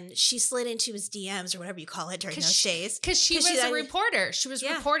 And she slid into his DMs or whatever you call it during those days. Because she 'Cause was she's a like- reporter. She was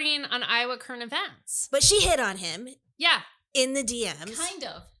Yeah. reporting on Iowa current events. But she hit on him Yeah. in the DMs.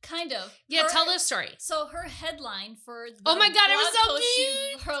 Kind of. Yeah, Her- tell the story. So her headline for the Oh my God, it was blog so post she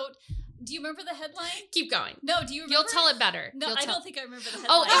cute. wrote. Do you remember the headline? Keep going. No, do you remember? You'll tell it better. No, You'll I tell- don't think I remember the headline.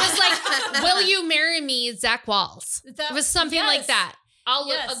 Oh, it was like, "Will you marry me, Zach Walls?" That- It was something like yes. that. I'll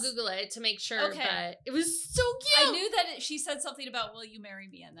Yes. Google it to make sure. Okay. But it was so cute. I knew that she said something about "Will you marry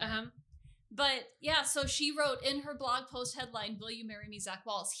me?" in there. Uh-huh. But yeah, so she wrote in her blog post headline, "Will you marry me, Zach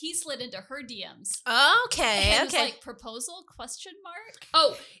Walls?" He slid into her DMs. Okay, And it was okay. like proposal question mark.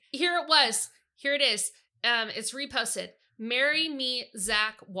 Oh, here it was. Here it is. It's reposted. "Marry me,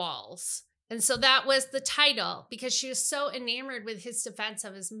 Zach Walls." And so that was the title because she was so enamored with his defense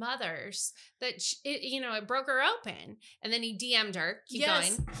of his mother's that it broke her open. And then he DM'd her. Keep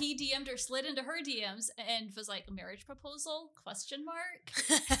yes, going. he DM'd her, slid into her DMs, and was like, "Marriage proposal? Question mark."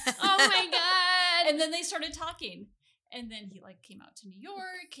 Oh my God. And then they started talking, and then he like came out to New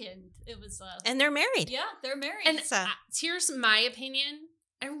York, and it was And they're married. yeah, they're married. And So- here's my opinion.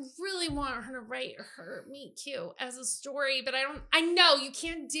 I really want her to write her meet cute as a story, but I know you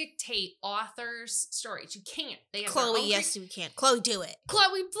can't dictate authors' stories. You can't. They have their Chloe, own yes, we can. Chloe, do it.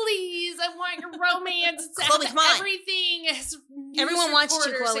 Chloe, please. I want your romance. It's Chloe, come on. everything. It's news Everyone wants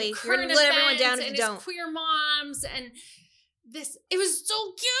you, reporters Chloe. and You're gonna current let everyone events down if and you it's don't. queer moms and this. It was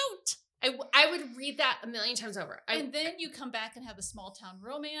so cute. I would read that a million times over. And then you come back and have a small town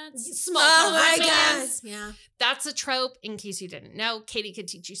romance. Small Oh town my god. romance. Yeah. That's a trope, in case you didn't know. Katie could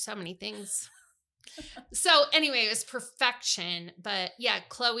teach you so many things. So anyway, it was perfection. But yeah,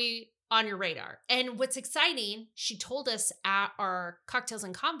 Chloe on your radar. And what's exciting, she told us at our Cocktails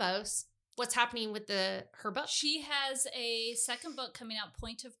and Combos what's happening with her book. She has a second book coming out,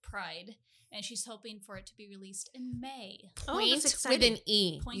 Point of Pride, and she's hoping for it to be released in May. Oh, Point that's with exciting. an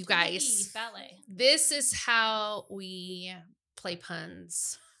E, Point you with an guys. E, ballet. This is how we play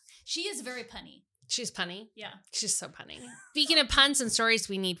puns. She is very punny. She's punny. Yeah. She's so punny. Speaking of puns and stories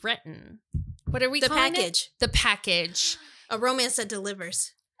we need written, what are we The calling package. it? The package. A romance that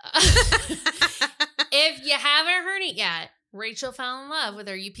delivers. If you haven't heard it yet, Rachel fell in love with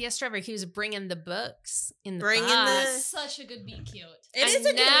our UPS driver. He was bringing the books in the Bringing box. That's such a good Be Cute. It I is a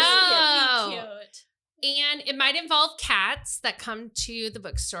good know. Be Cute. And it might involve cats that come to the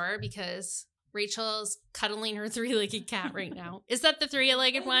bookstore because Rachel's cuddling her three-legged cat right now. Is that the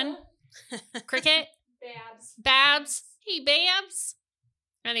three-legged one? Cricket? Babs? Hey, Babs.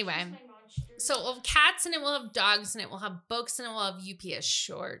 Anyway, so we'll have cats and it will have dogs and it will have books and it will have UPS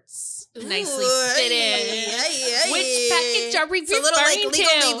shorts. Nicely Ooh, fitted. yeah. Which package are we It's a little like referring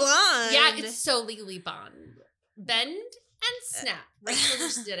Legally to? Blonde. Yeah, it's so Legally Blonde. Bend and snap. Rachel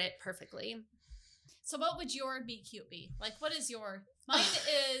just did it perfectly. So what would your Be Cute be? Like, what is your... Mine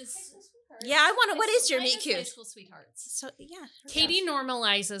is... Yeah, I want to. What is your Mine meet is cute? High School Sweethearts. So yeah, Katie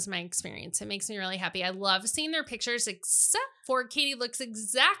normalizes my experience. It makes me really happy. I love seeing their pictures, except for Katie looks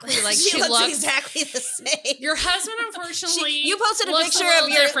exactly like she looks. exactly the same. Your husband, unfortunately, You posted a looks picture little of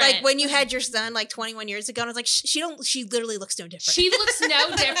your different. like when you had your son like 21 years ago, and I was like, she literally looks no different. She looks no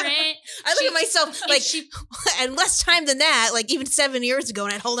different. I look at myself like, she and less time than that, like even 7 years ago,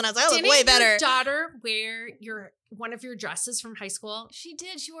 and I'd hold it, I was like, I look didn't way your better. daughter wear one of your dresses from high school? She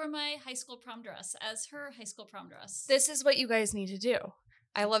did. She wore my high school prom dress as her high school prom dress. This is what you guys need to do.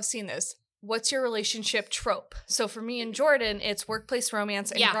 I love seeing this. What's your relationship trope? So for me and Jordan, it's workplace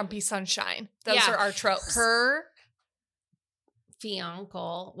romance and Yeah. grumpy sunshine. Those Yeah. are our tropes. Her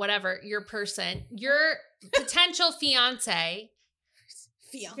fiancé, whatever, your person, your potential fiance.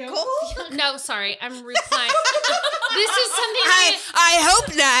 Fiancé? No, sorry, I'm replying. This is something I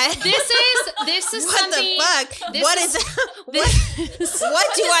hope not. This is what something. the fuck? this What is- is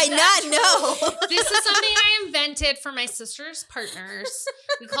what do I not know? This is something I invented for my sister's partners.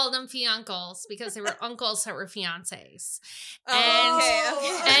 We called them fiancles because they were uncles that were fiancés.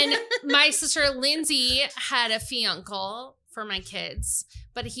 And my sister Lindsay had a fiancé for my kids,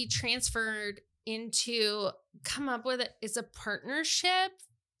 but he transferred into is a partnership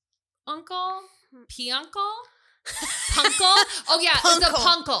uncle? P-uncle? Punkle? Oh yeah, it's a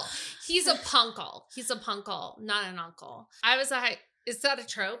punkle. He's a punkle. He's a punkle, not an uncle. Is that a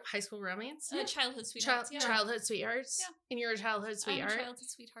trope? High school romance? Childhood sweethearts. yeah. Childhood sweethearts? Yeah. And you're a childhood I'm sweetheart? a childhood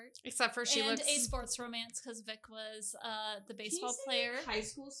sweetheart. Except for she and looks... a sports romance because Vic was the baseball player. High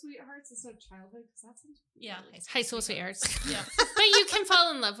school sweethearts instead of childhood, because that sounds Yeah, High school sweethearts. Yeah. But you can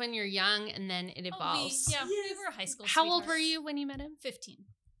fall in love when you're young and then it Oh, evolves. we were high school. How old were sweethearts. you when you met him? 15.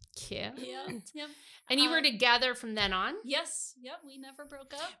 Cute. Yeah. Yep. And you were together from then on? Yes. Yep. We never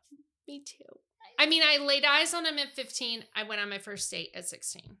broke up. Me too. I mean, I laid eyes on him at 15. I went on my first date at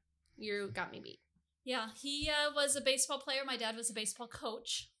 16. You got me beat. Yeah. He was a baseball player. My dad was a baseball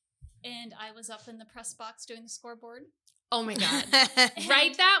coach. And I was up in the press box doing the scoreboard. Oh my God. And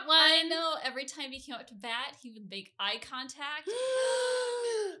Right, that one. I know. Every time he came up to bat, he would make eye contact.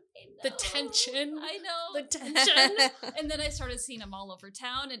 The tension. I know. The tension. And then I started seeing him all over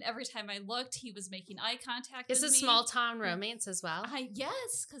town, and every time I looked, he was making eye contact Is with it me. small town romance as well?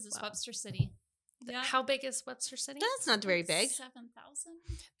 Yes, because it's Wow. Webster City. Yeah. How big is Webster City? That's not very big. 7,000.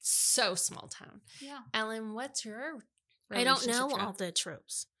 So small town. Yeah. Ellen, what's your I don't know relationship all trope? the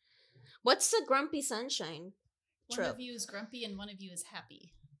tropes. What's the grumpy sunshine One trope? of you is grumpy and one of you is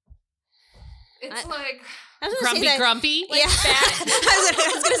happy. It's I- like I was gonna Grumpy, say that. grumpy? Yeah,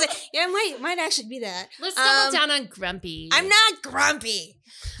 I was gonna say yeah. Might actually be that. Let's double down on grumpy. I'm not grumpy.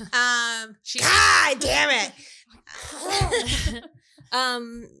 She's- God damn it.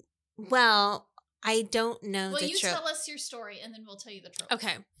 Well, I don't know Well, the you trope. tell us your story, and then we'll tell you the trope.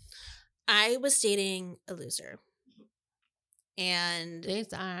 Okay, I was dating a loser, and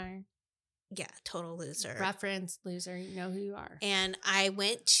These are. Yeah, total loser. Reference loser. You know who you are. And I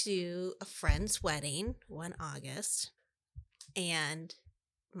went to a friend's wedding one August, and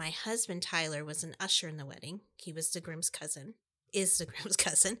my husband, Tyler, was an usher in the wedding. He was the groom's cousin, is the groom's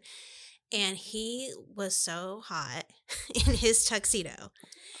cousin. And he was so hot in his tuxedo.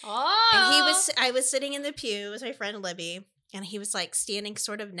 Oh. And I was sitting in the pew with my friend Libby, and he was like standing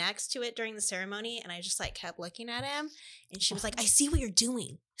sort of next to it during the ceremony. And I just like kept looking at him. And she was like, I see what you're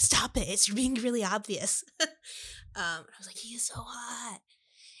doing. Stop it. It's being really obvious. I was like, he is so hot.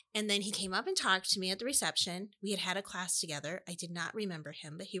 And then he came up and talked to me at the reception. We had a class together. I did not remember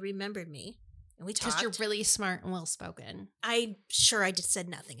him, but he remembered me. And we talked. Because you're really smart and well-spoken. I'm sure I just said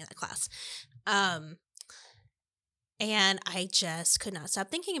nothing in that class. And I just could not stop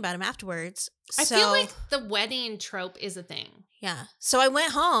thinking about him afterwards. I feel like the wedding trope is a thing. Yeah. So I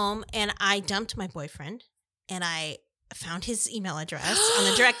went home and I dumped my boyfriend, and I found his email address on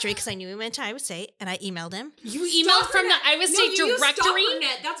the directory because I knew he went to Iowa State, and I emailed him. You emailed from the Iowa State directory?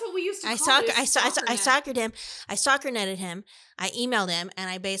 That's what we used to I call it. stalkered him. I stalker netted him. I emailed him, and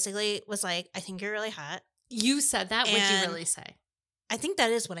I basically was like, I think you're really hot. You said that? What'd you And- really say? I think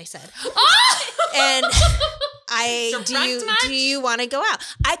that is what I said. Oh! And Direct match? do you want to go out?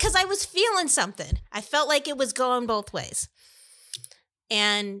 Because I was feeling something. I felt like it was going both ways.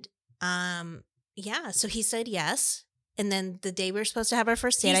 And yeah, so he said yes. And then the day we were supposed to have our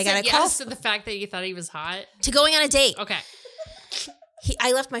first date, I got a call yes to the fact that you thought he was hot. to going on a date. Okay.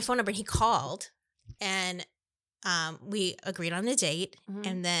 I left my phone number and he called, and we agreed on a date. Mhm.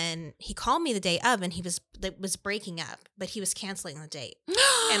 And then he called me the day of, and he was breaking up, but he was canceling the date.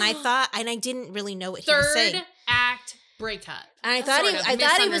 And I didn't really know what he was saying. Third act breakup. And I Sort of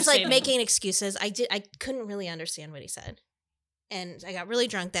thought he was like misunderstanding. making excuses. I couldn't really understand what he said. And I got really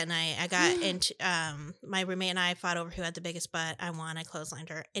drunk that night. I got into my roommate and I fought over who had the biggest butt. I won. I clotheslined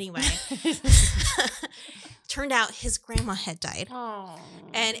her. Anyway, turned out his grandma had died. Oh.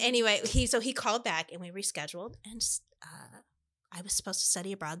 And anyway, he called back and we rescheduled. And I was supposed to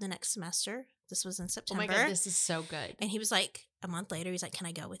study abroad the next semester. This was in Oh September. my God, this is so good. And he was like, a month later, he's like, "Can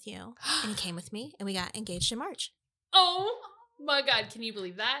I go with you?" And he came with me, and we got engaged in March. Oh my God, can you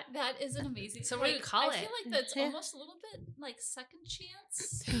believe that? That is an amazing. So what do you call I it? feel like that's Yeah. almost a little bit like second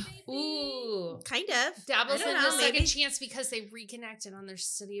chance. Maybe. Ooh. Kind of. Dabbles I don't in know, the second maybe. chance because they reconnected on their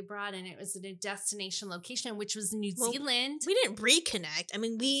study abroad, and it was in a destination location, which was New Well, Zealand. We didn't reconnect. I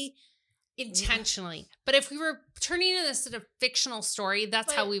mean, we Intentionally. But if we were turning this into a fictional story,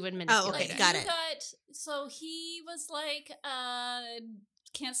 that's how But- we would manipulate okay, it. got you it. So he was like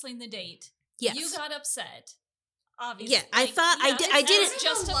canceling the date. yes. You got upset. Obviously. Yeah, I thought I did- I did it's it-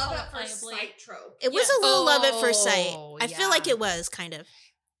 just love at first justifiably. sight trope. It was Yeah. a little love at first sight. Oh, I feel like yeah. it was kind of.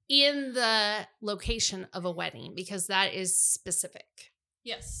 In the location of a wedding, because that is specific.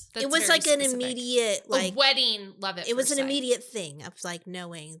 Yes. That's it was very like an specific. immediate, like a wedding love it. it was an immediate thing of like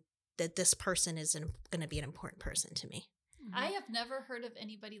knowing that this person is going to be an important person to me. I have never heard of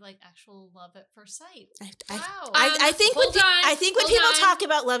anybody like actual love at first sight. I Wow. I think when hold on, I think when hold people on. talk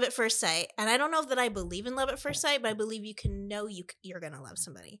about love at first sight, and I don't know that I believe in love at first sight, but I believe you can know you're going to love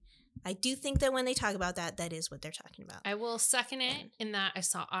somebody. I do think that when they talk about that, that is what they're talking about. I will second it in that I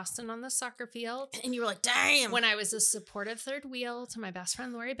saw Austin on the soccer field And you were like, "Damn!" when I was a supportive third wheel to my best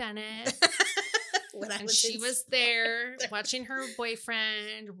friend Lori Bennett. When I And was she in- was there watching her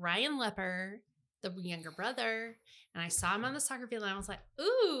boyfriend, Ryan Lepper, the younger brother. And I saw him on the soccer field and I was like,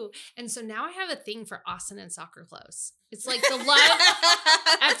 ooh. And so now I have a thing for Austin and soccer clothes. It's like the love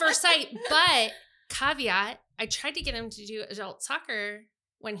at first sight. But caveat, I tried to get him to do adult soccer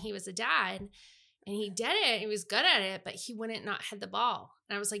when he was a dad. And he did it. He was good at it, but he wouldn't not head the ball.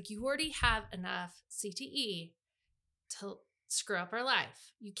 And I was like, you already have enough CTE to screw up our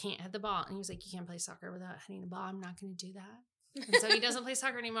life. You can't head the ball. And he was like, you can't play soccer without heading the ball. I'm not going to do that. And so he doesn't play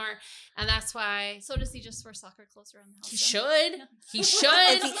soccer anymore. And that's why So does he just wear soccer clothes around the house? he then? should. Yeah. He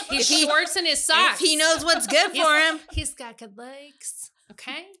should. If He's he- shorts and his socks. if he knows what's good for him. He's got good legs.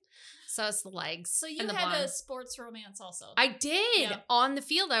 Okay. So it's the legs. So you and the had a blonde. sports romance also. I did. Yeah. On the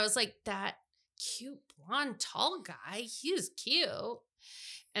field. I was like, that cute blonde tall guy. He was cute.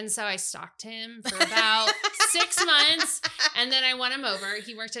 And so I stalked him for about 6 months. And then I won him over.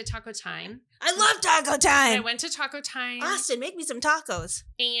 He worked at Taco Time. I love taco And I time. went to Taco Time. Austin, make me some tacos.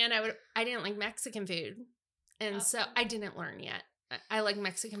 And I didn't like Mexican food. And so I didn't learn yet. I like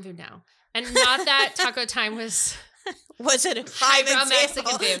Mexican food now. And not that Taco Time was Was it a highbrow 5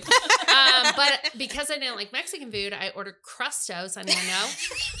 Mexican food. But because I didn't like Mexican food, I ordered Crustos. I don't know.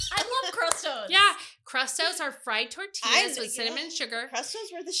 I love Crustos. Yeah. Crustos are fried tortillas with cinnamon and sugar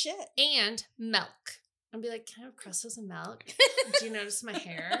Crustos were the shit. and milk. I'd be like, can I have Crustos and milk? Do you notice my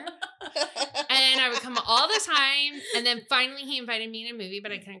hair? And I would come all the time. And then finally he invited me to a movie,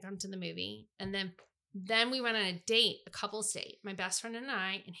 but I couldn't come to the movie. And then we went on a date, a couple's date, my best friend and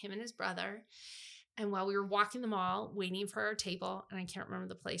I, and him and his brother. And while we were walking the mall, waiting for our table, and I can't remember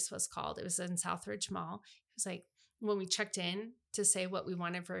the place was called, it was in Southridge Mall. He was like, when we checked in to say what we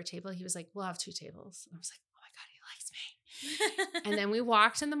wanted for our table, he was like, we'll have 2 tables. And I was like, oh my God, he likes me. And then we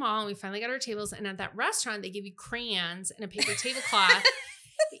walked in the mall and we finally got our tables. And at that restaurant, they give you crayons and a paper tablecloth,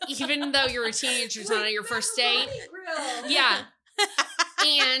 even though you're a teenager, it's not on your first date. Yeah.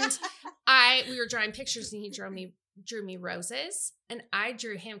 And we were drawing pictures and he drew me roses, and I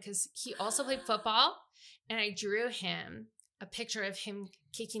drew him because he also played football, and I drew him a picture of him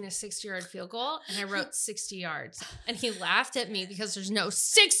kicking a 60-yard field goal, and I wrote 60 yards, and he laughed at me because there's no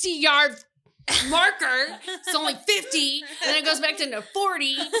 60-yard marker. It's only 50, and then it goes back to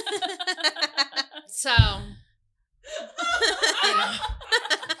 40. So, you know.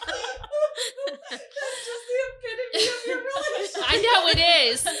 That's just the epitome of your relationship. I know it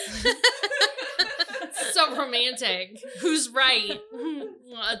is. So romantic. Who's right?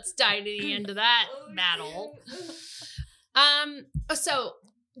 Let's dive to the end of that battle. So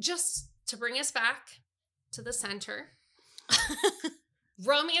just to bring us back to the center,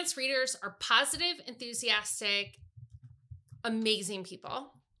 romance readers are positive, enthusiastic, amazing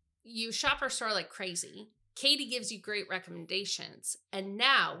people. You shop our store like crazy. Katie gives you great recommendations. And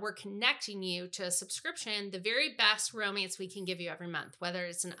now we're connecting you to a subscription, the very best romance we can give you every month, whether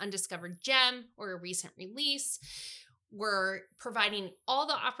it's an undiscovered gem or a recent release. We're providing all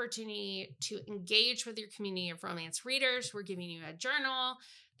the opportunity to engage with your community of romance readers. We're giving you a journal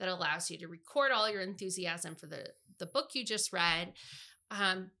that allows you to record all your enthusiasm for the book you just read.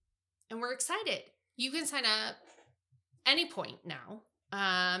 And we're excited. You can sign up any point now.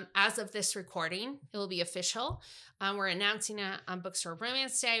 As of this recording, it will be official. We're announcing it on Bookstore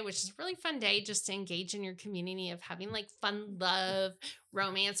Romance Day, which is a really fun day just to engage in your community of having like fun love,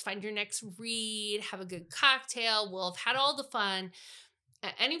 romance, find your next read, have a good cocktail. We'll have had all the fun.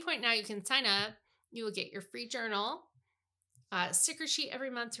 At any point now, you can sign up. You will get your free journal, sticker sheet every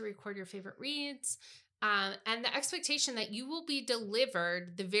month to record your favorite reads, and the expectation that you will be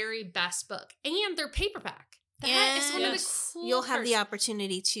delivered the very best book, and they're paperback. That is one of the cool You'll have the parts.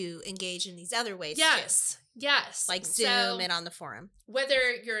 opportunity to engage in these other ways Yes. too. Yes. Like Zoom So, and on the forum.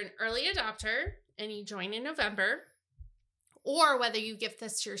 whether you're an early adopter and you join in November, or whether you gift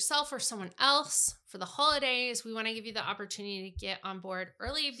this to yourself or someone else for the holidays, we want to give you the opportunity to get on board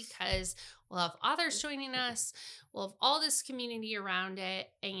early because we'll have authors joining us. We'll have all this community around it.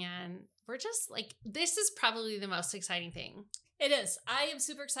 And we're just like, this is probably the most exciting thing. It is. I am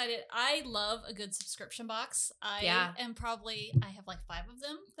super excited. I love a good subscription box. I have like 5 of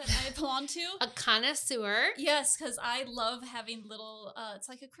them that I belong to. A connoisseur. Yes, because I love having little, it's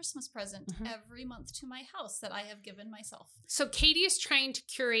like a Christmas present every month to my house that I have given myself. So Katie is trying to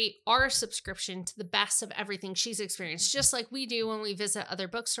curate our subscription to the best of everything she's experienced, just like we do when we visit other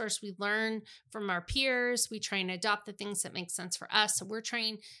bookstores. We learn from our peers. We try and adopt the things that make sense for us. So we're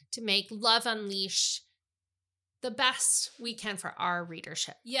trying to make Love Unleashed the best we can for our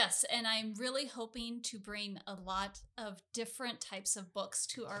readership. Yes, and I'm really hoping to bring a lot of different types of books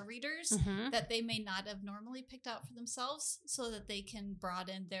to our readers that they may not have normally picked out for themselves, so that they can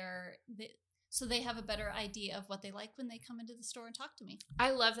broaden so they have a better idea of what they like when they come into the store and talk to me.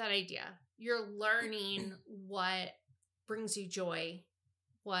 I love that idea. You're learning what brings you joy,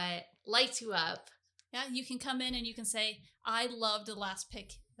 what lights you up. Yeah, you can come in and you can say, I loved the last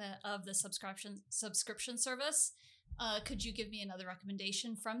pick of the subscription service. Could you give me another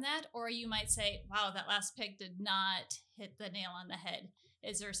recommendation from that? Or you might say, wow, that last pick did not hit the nail on the head.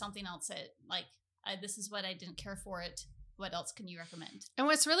 Is there something else that, like, this is what I didn't care for it. What else can you recommend? And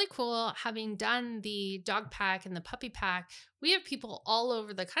what's really cool, having done the dog pack and the puppy pack, we have people all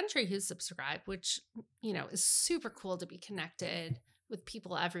over the country who subscribe, which, you know, is super cool to be connected with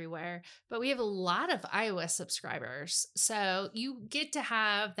people everywhere. But we have a lot of iOS subscribers. So you get to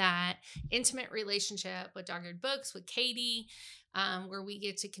have that intimate relationship with Dog Eared Books, with Katie, where we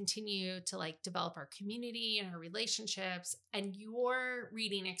get to continue to like develop our community and our relationships and your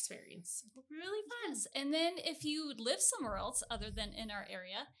reading experience. Really fun. Yes. And then if you live somewhere else other than in our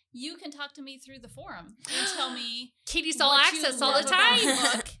area, you can talk to me through the forum and tell me Katie's all what you access all the love about time.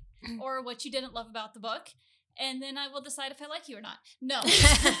 the book, or what you didn't love about the book. And then I will decide if I like you or not. No.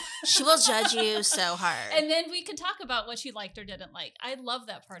 She will judge you so hard. And then we can talk about what you liked or didn't like. I love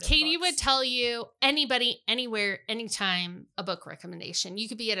that part of Katie books. would tell you anybody, anywhere, anytime a book recommendation. You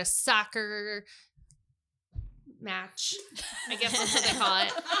could be at a soccer match. I guess that's what they call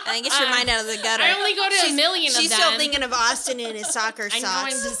it. I think it's your mind out of the gutter. I only go to a million of them. She's still thinking of Austin in his soccer I know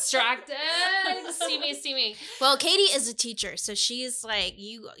I'm socks. distracted. See me. Well, Katie is a teacher, so she's like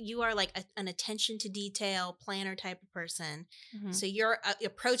you are like an attention to detail planner type of person. Mhm. So you're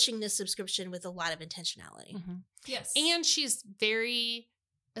approaching this subscription with a lot of intentionality. Mhm. Yes. And she's very,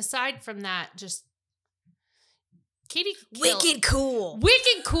 aside from that, just Katie could kill- Wicked cool.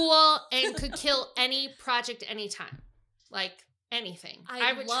 wicked cool, and could kill any project anytime, like anything.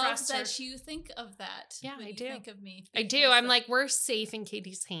 I would love trust her. that you think of that. Yeah, when I you do. Think of me. I do. because I'm of- like, we're safe in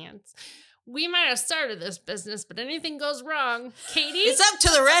Katie's hands. We might have started this business, but anything goes wrong, Katie. It's up to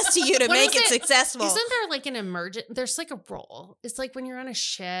the rest of you to What make is it it? successful. Isn't there like an emergent? There's like a role. It's like when you're on a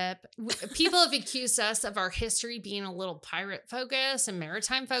ship. People have accused us of our history being a little pirate focused and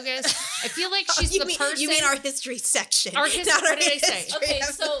maritime focused. I feel like she's the person. You mean our history section? Our history- not our what did I say? history Okay,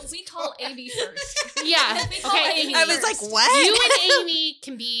 episode. so we call Amy first. Yeah. We call Okay. Amy I was like, first. what? You and Amy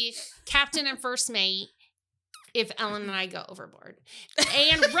can be captain and first mate if Ellen and I go overboard.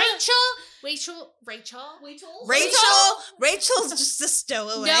 And Rachel's Rachel's just a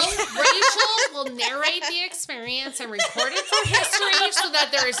stowaway. No, Rachel will narrate the experience and record it for history so that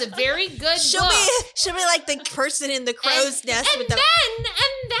there is a very good She'll book. be like the person in the crow's nest and with the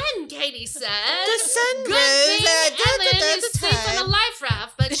then Katie says, The sun good rose thing at Ellen the is asleep on time." a life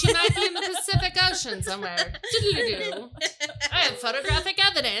raft, but she might be in the Pacific Ocean somewhere. Doo-doo-doo. I have photographic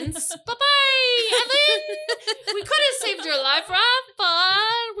evidence. Bye-bye, Ellen. We could have saved your life raft,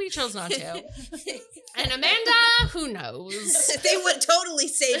 but we chose not to. And Amanda, who knows? They would totally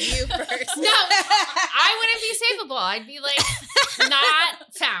save you first. No, I wouldn't be savable. I'd be like,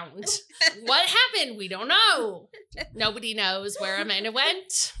 not found. What happened? We don't know. Nobody knows where Amanda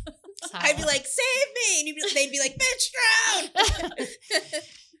went. So. I'd be like, save me. And they'd be like, bitch, drown.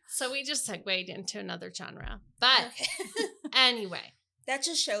 So we just segued into another genre. But anyway, That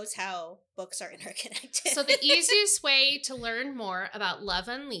just shows how books are interconnected. so the easiest way to learn more about Love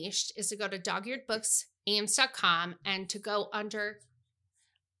Unleashed is to go to dogearedbooksames.com and to go under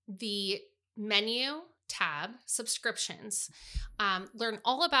the menu tab, subscriptions. Learn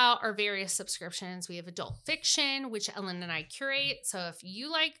all about our various subscriptions. We have adult fiction, which Ellen and I curate. So if you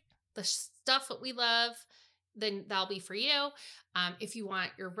like the stuff that we love, then that'll be for you. If you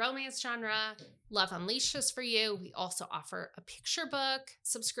want your romance genre, Love Unleashed is for you. We also offer a picture book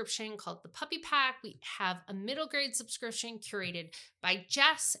subscription called the Puppy Pack. We have a middle grade subscription curated by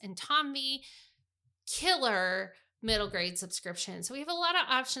Jess and Tom V. Killer middle grade subscription. So we have a lot of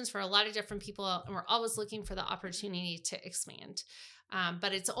options for a lot of different people, and we're always looking for the opportunity to expand.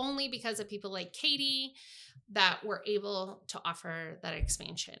 But it's only because of people like Katie that we're able to offer that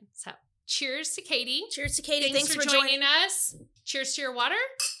expansion. So cheers to Katie. Cheers to Katie. Thanks for joining us. Cheers to your water.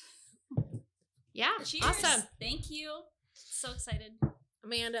 Yeah, Cheers. awesome. Thank you. So excited.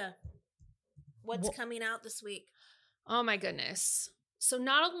 Amanda, what's coming out this week? Oh my goodness. So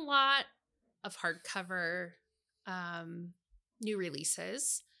not a lot of hardcover new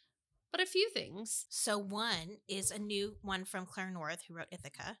releases, but a few things. So one is a new one from Claire North, who wrote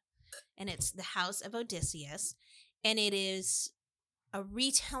Ithaca, and it's The House of Odysseus, and it is a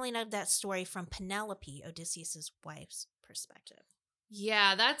retelling of that story from Penelope, Odysseus's wife's perspective.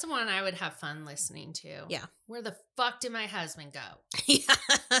 Yeah, that's one I would have fun listening to. Yeah. Where the fuck did my husband go?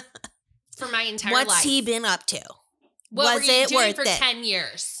 Yeah. For my entire What's life. he been up to? What Was were you it doing worth for it? 10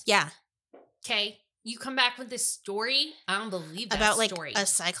 years? Yeah. Okay. You come back with this story. I don't believe that About like story. a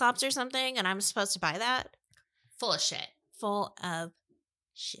cyclops or something, and I'm supposed to buy that? Full of shit. Full of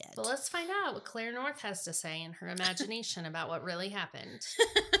shit. But let's find out what Claire North has to say in her imagination about what really happened.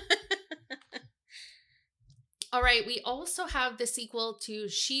 All right, we also have the sequel to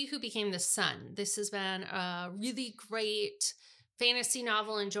She Who Became the Sun. This has been a really great fantasy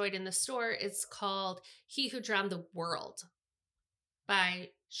novel enjoyed in the store. It's called He Who Drowned the World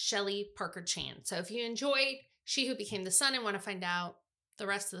by Shelley Parker Chan. So if you enjoyed She Who Became the Sun and want to find out the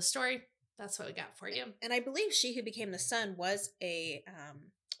rest of the story, that's what we got for you. And I believe She Who Became the Sun was a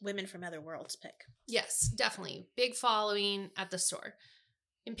Women from Other Worlds pick. Yes, definitely. Big following at the store.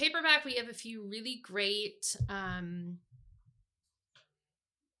 In paperback, we have a few really great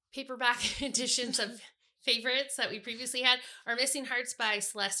paperback editions of favorites that we previously had. Our Missing Hearts by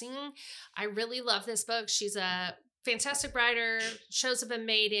Celestine. I really love this book. She's a fantastic writer. Shows have been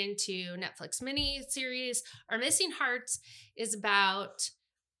made into Netflix miniseries. Our Missing Hearts is about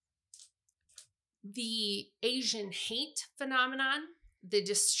the Asian hate phenomenon, the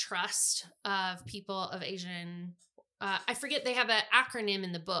distrust of people of Asian I forget, they have an acronym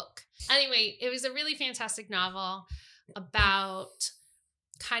in the book. Anyway, it was a really fantastic novel about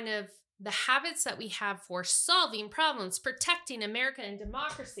kind of the habits that we have for solving problems, protecting America and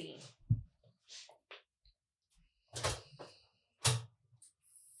democracy.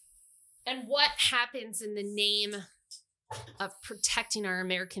 And what happens in the name of protecting our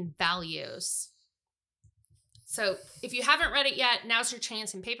American values. So if you haven't read it yet, now's your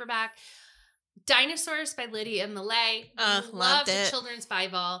chance in paperback. Dinosaurs by Lydia Millay. Loved the it. children's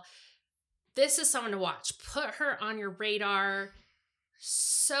Bible. This is someone to watch. Put her on your radar.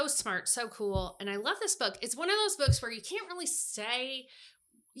 So smart, so cool. And I love this book. It's one of those books where you can't really say,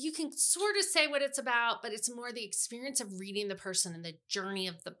 you can sort of say what it's about, but it's more the experience of reading the person and the journey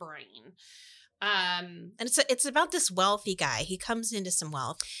of the brain. And it's about this wealthy guy. He comes into some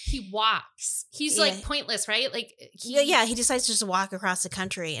wealth. He walks. He's Yeah. like pointless, right? Like He decides just to walk across the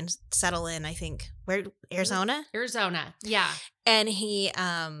country and settle in, I think, where, Arizona? Arizona. Yeah. And he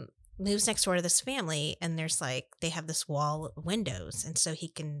moves next door to this family, and there's like, they have this wall of windows, and so he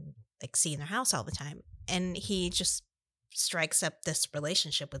can like see in their house all the time. And he just strikes up this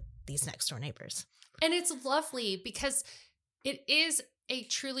relationship with these next door neighbors. And it's lovely because it is a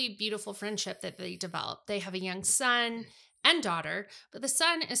truly beautiful friendship that they develop. They have a young son and daughter, but the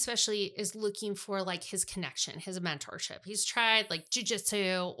son especially is looking for like his connection, his mentorship. He's tried like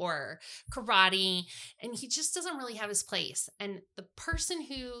jujitsu or karate, and he just doesn't really have his place. And the person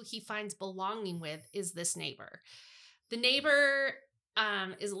who he finds belonging with is this neighbor. The neighbor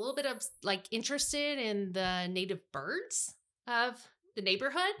is a little bit of like interested in the native birds of the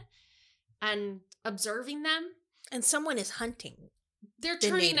neighborhood and observing them. And someone is hunting. They're The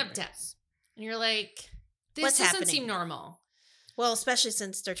turning native up dead. And you're like, this What's doesn't happening? seem normal. Well, especially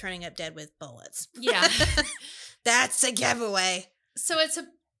since they're turning up dead with bullets. Yeah. That's a giveaway. So it's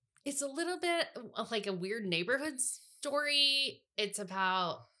a little bit of like a weird neighborhood story. It's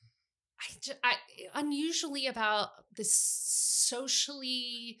about unusually about this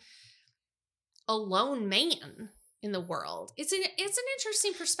socially alone man in the world. It's an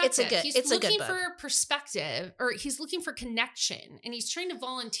interesting perspective. He's it's a good looking book. for perspective, or he's looking for connection, and he's trying to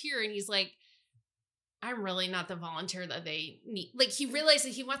volunteer, and he's like, I'm really not the volunteer that they need. Like, he realized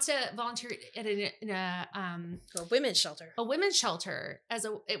that he wants to volunteer at A women's shelter. a women's shelter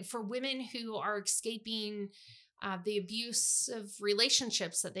for women who are escaping the abusive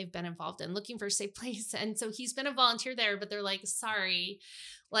relationships that they've been involved in, looking for a safe place. And so he's been a volunteer there, but they're like, sorry,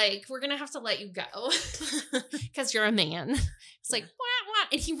 like, we're going to have to let you go because you're a man. It's like, wah, wah.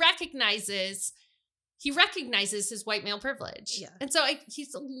 And he recognizes his white male privilege. Yeah. And so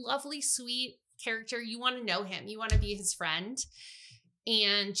he's a lovely, sweet character. You want to know him. You want to be his friend.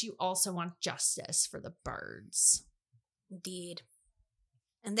 And you also want justice for the birds. Indeed.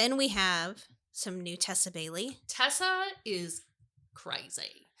 And then we have some new Tessa Bailey. Tessa is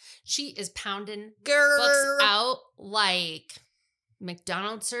crazy. She is pounding Girl. books out like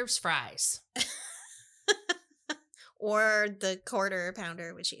McDonald's serves fries. Or the quarter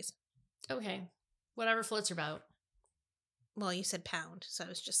pounder with cheese. Okay. Whatever floats your boat. Well, you said pound, so I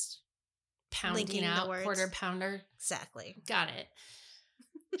was just Pounding Linking the out words. quarter pounder. exactly. Got it.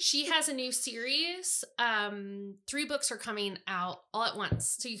 She has a new series. 3 books are coming out all at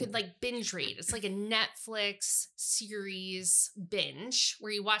once. So you could like binge read. It's like a Netflix series binge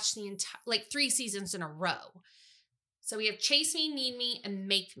where you watch the entire, like 3 seasons in a row. So we have Chase Me, Need Me, and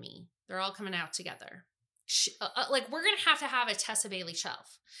Make Me. They're all coming out together. Like, we're going to have a Tessa Bailey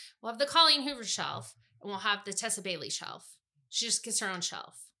shelf. We'll have the Colleen Hoover shelf, and we'll have the Tessa Bailey shelf. She just gets her own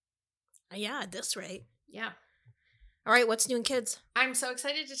shelf. Yeah, at this rate. Yeah. All right, what's new in kids? I'm so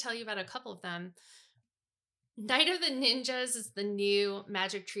excited to tell you about a couple of them. Night of the Ninjas is the new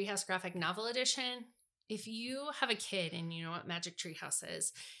Magic Treehouse graphic novel edition. If you have a kid and you know what Magic Treehouse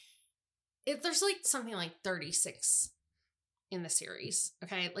is, there's like something like 36 in the series.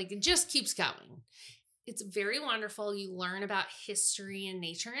 Okay. Like, it just keeps going. It's very wonderful. You learn about history and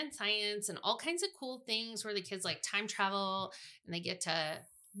nature and science and all kinds of cool things where the kids like time travel and they get to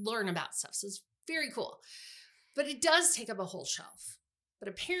learn about stuff. So it's very cool. But it does take up a whole shelf. But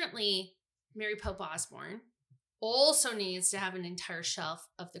apparently, Mary Pope Osborne also needs to have an entire shelf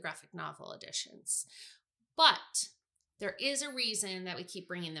of the graphic novel editions. But there is a reason that we keep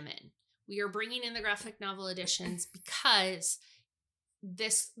bringing them in. We are bringing in the graphic novel editions because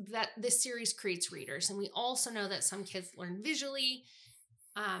this series creates readers. And we also know that some kids learn visually,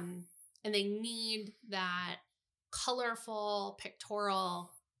 and they need that colorful,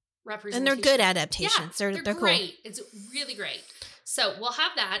 pictorial representation. And they're good adaptations. Yeah, they're cool. great. It's really great. So we'll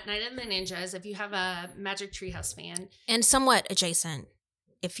have that, Night of the Ninjas, if you have a Magic Treehouse fan. And somewhat adjacent,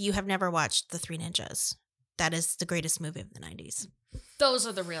 if you have never watched The Three Ninjas, that is the greatest movie of the 90s. Those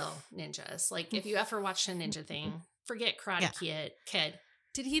are the real ninjas. Like, if you ever watched a ninja thing, forget Karate Kid.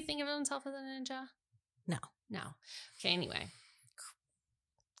 Did he think of himself as a ninja? No. Okay, anyway.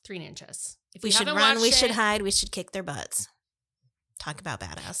 3 ninjas. If We you should haven't run, we watched should it, hide, we should kick their butts. Talk about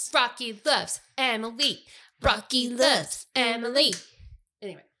badass. Rocky loves Emily. Rocky loves Emily.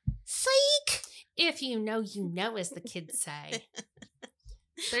 Anyway, Psych! if you know, as the kids say.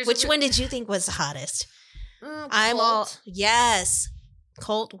 There's Which one did you think was the hottest? Colt. I'm all yes.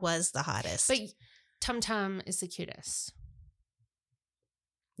 Colt was the hottest. But Tum Tum is the cutest.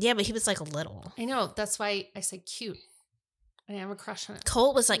 yeah, but he was like little. I know. That's why I said cute. I have a crush on it.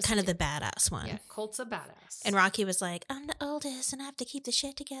 Colt was like He's kind of the cute. badass one. Yeah, Colt's a badass. And Rocky was like, I'm the oldest and I have to keep the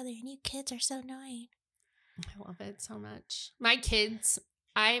shit together and you kids are so annoying. I love it so much. My kids,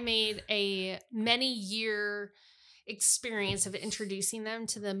 I made a many-year experience of introducing them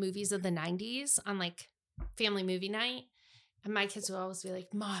to the movies of the 90s on like family movie night. And my kids would always be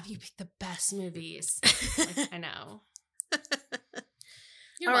like, Mom, you picked the best movies. Like, I know.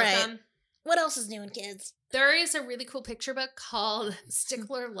 You're All right. welcome. What else is new in kids? There is a really cool picture book called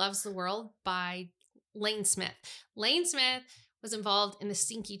Stickler Loves the World by Lane Smith. Lane Smith was involved in the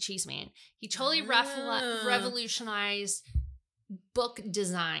Stinky Cheese Man. He totally Ah. revolutionized book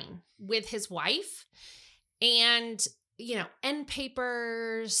design with his wife. And, end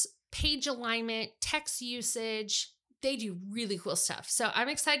papers, page alignment, text usage. They do really cool stuff. So I'm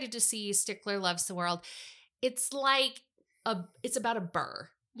excited to see Stickler Loves the World. It's like it's about a burr.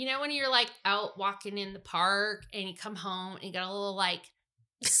 You know, when you're like out walking in the park and you come home and you got a little like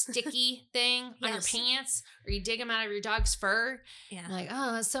sticky thing on your Yes. pants, or you dig them out of your dog's fur. Yeah. You're like,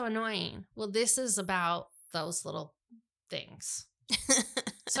 oh, that's so annoying. Well, this is about those little things.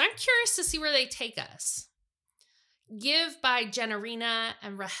 So I'm curious to see where they take us. Give by Jenarina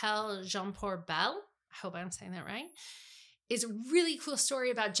and Rahel Jean-Paul Bell. I hope I'm saying that right. Is a really cool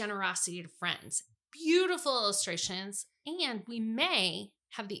story about generosity to friends. Beautiful illustrations. And we may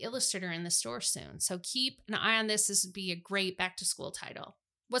have the illustrator in the store soon. So keep an eye on this. This would be a great back to school title.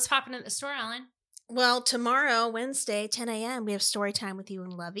 What's popping at the store, Ellen? Well, tomorrow, Wednesday, 10 a.m., we have story time with you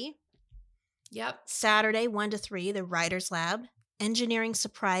and Lovey. Yep. Saturday, 1 to 3, the Writers Lab. Engineering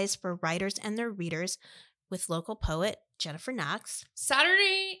surprise for writers and their readers with local poet Jennifer Knox.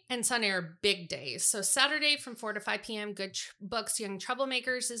 Saturday and Sunday are big days. So Saturday from 4 to 5 p.m., Good Books Young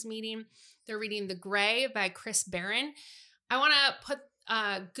Troublemakers is meeting. They're reading The Gray by Chris Barron. I want to put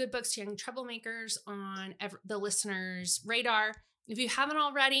Good Books Young Troublemakers on the listeners' radar. If you haven't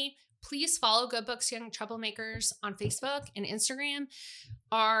already, please follow Good Books Young Troublemakers on Facebook and Instagram.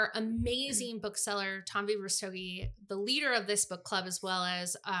 Our amazing bookseller, Tomby Rastogi, the leader of this book club, as well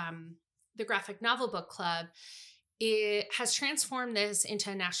as the graphic novel book club, it has transformed this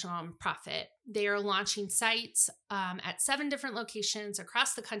into a national nonprofit. They are launching sites at 7 different locations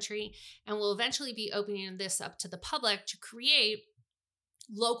across the country and will eventually be opening this up to the public to create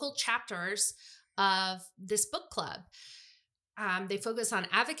local chapters of this book club. They focus on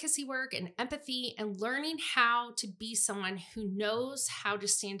advocacy work and empathy and learning how to be someone who knows how to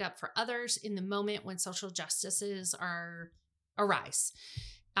stand up for others in the moment when social justices arise.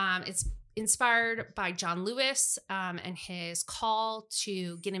 It's inspired by John Lewis and his call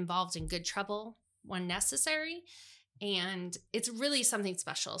to get involved in good trouble when necessary. And it's really something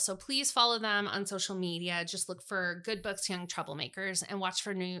special. So please follow them on social media. Just look for Good Books Young Troublemakers and watch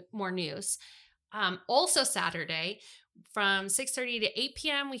for more news. Also Saturday from 6:30 to 8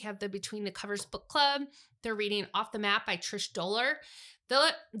 p.m., we have the Between the Covers Book Club. They're reading Off the Map by Trish Doller.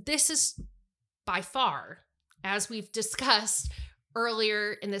 This is by far, as we've discussed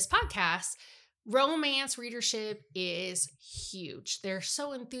earlier in this podcast, romance readership is huge. They're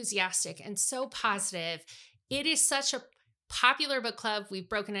so enthusiastic and so positive. It is such a popular book club. We've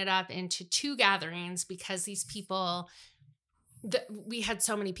broken it up into 2 gatherings because these people, we had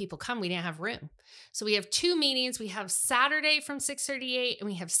so many people come, we didn't have room. So we have 2 meetings. We have Saturday from 6:38 and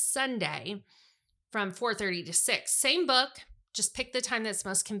we have Sunday from 4:30 to 6. Same book. Just pick the time that's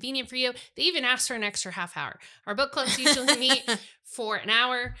most convenient for you. They even ask for an extra half hour. Our book clubs usually meet for an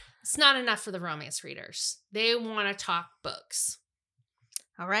hour. It's not enough for the romance readers. They want to talk books.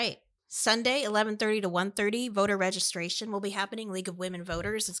 All right. Sunday, 11:30 to 1:30, voter registration will be happening. League of Women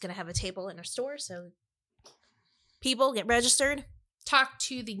Voters is going to have a table in our store. So people get registered. Talk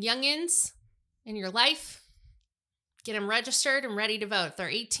to the youngins in your life. Get them registered and ready to vote. If they're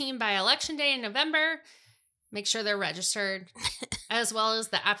 18 by election day in November, make sure they're registered, as well as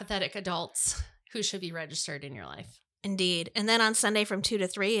the apathetic adults who should be registered in your life. Indeed. And then on Sunday from 2 to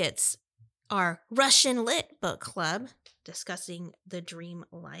 3, it's our Russian Lit Book Club discussing The Dream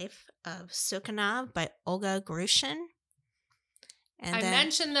Life of Sukhanov by Olga Grushin. And I then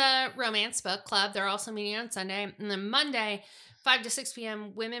mentioned the Romance Book Club. They're also meeting on Sunday. And then Monday, 5 to 6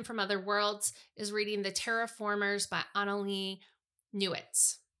 p.m., Women from Other Worlds is reading The Terraformers by Annalee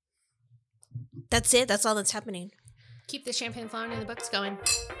Newitz. that's it. That's all that's happening. Keep the champagne flowing and the books going.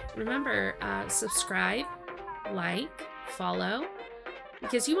 Remember, subscribe, like, follow,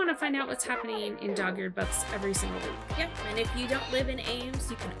 because you want to find out what's happening in Dog-Eared Books every single week. Yep. And if you don't live in Ames,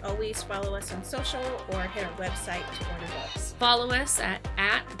 you can always follow us on social or hit our website to order books. Follow us at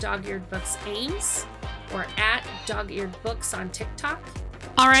Dog-Eared Books Ames or at Dog-Eared Books on TikTok.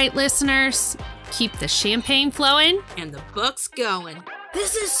 All right, listeners, keep the champagne flowing And the book's going.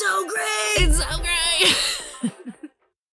 This is so great! It's so great.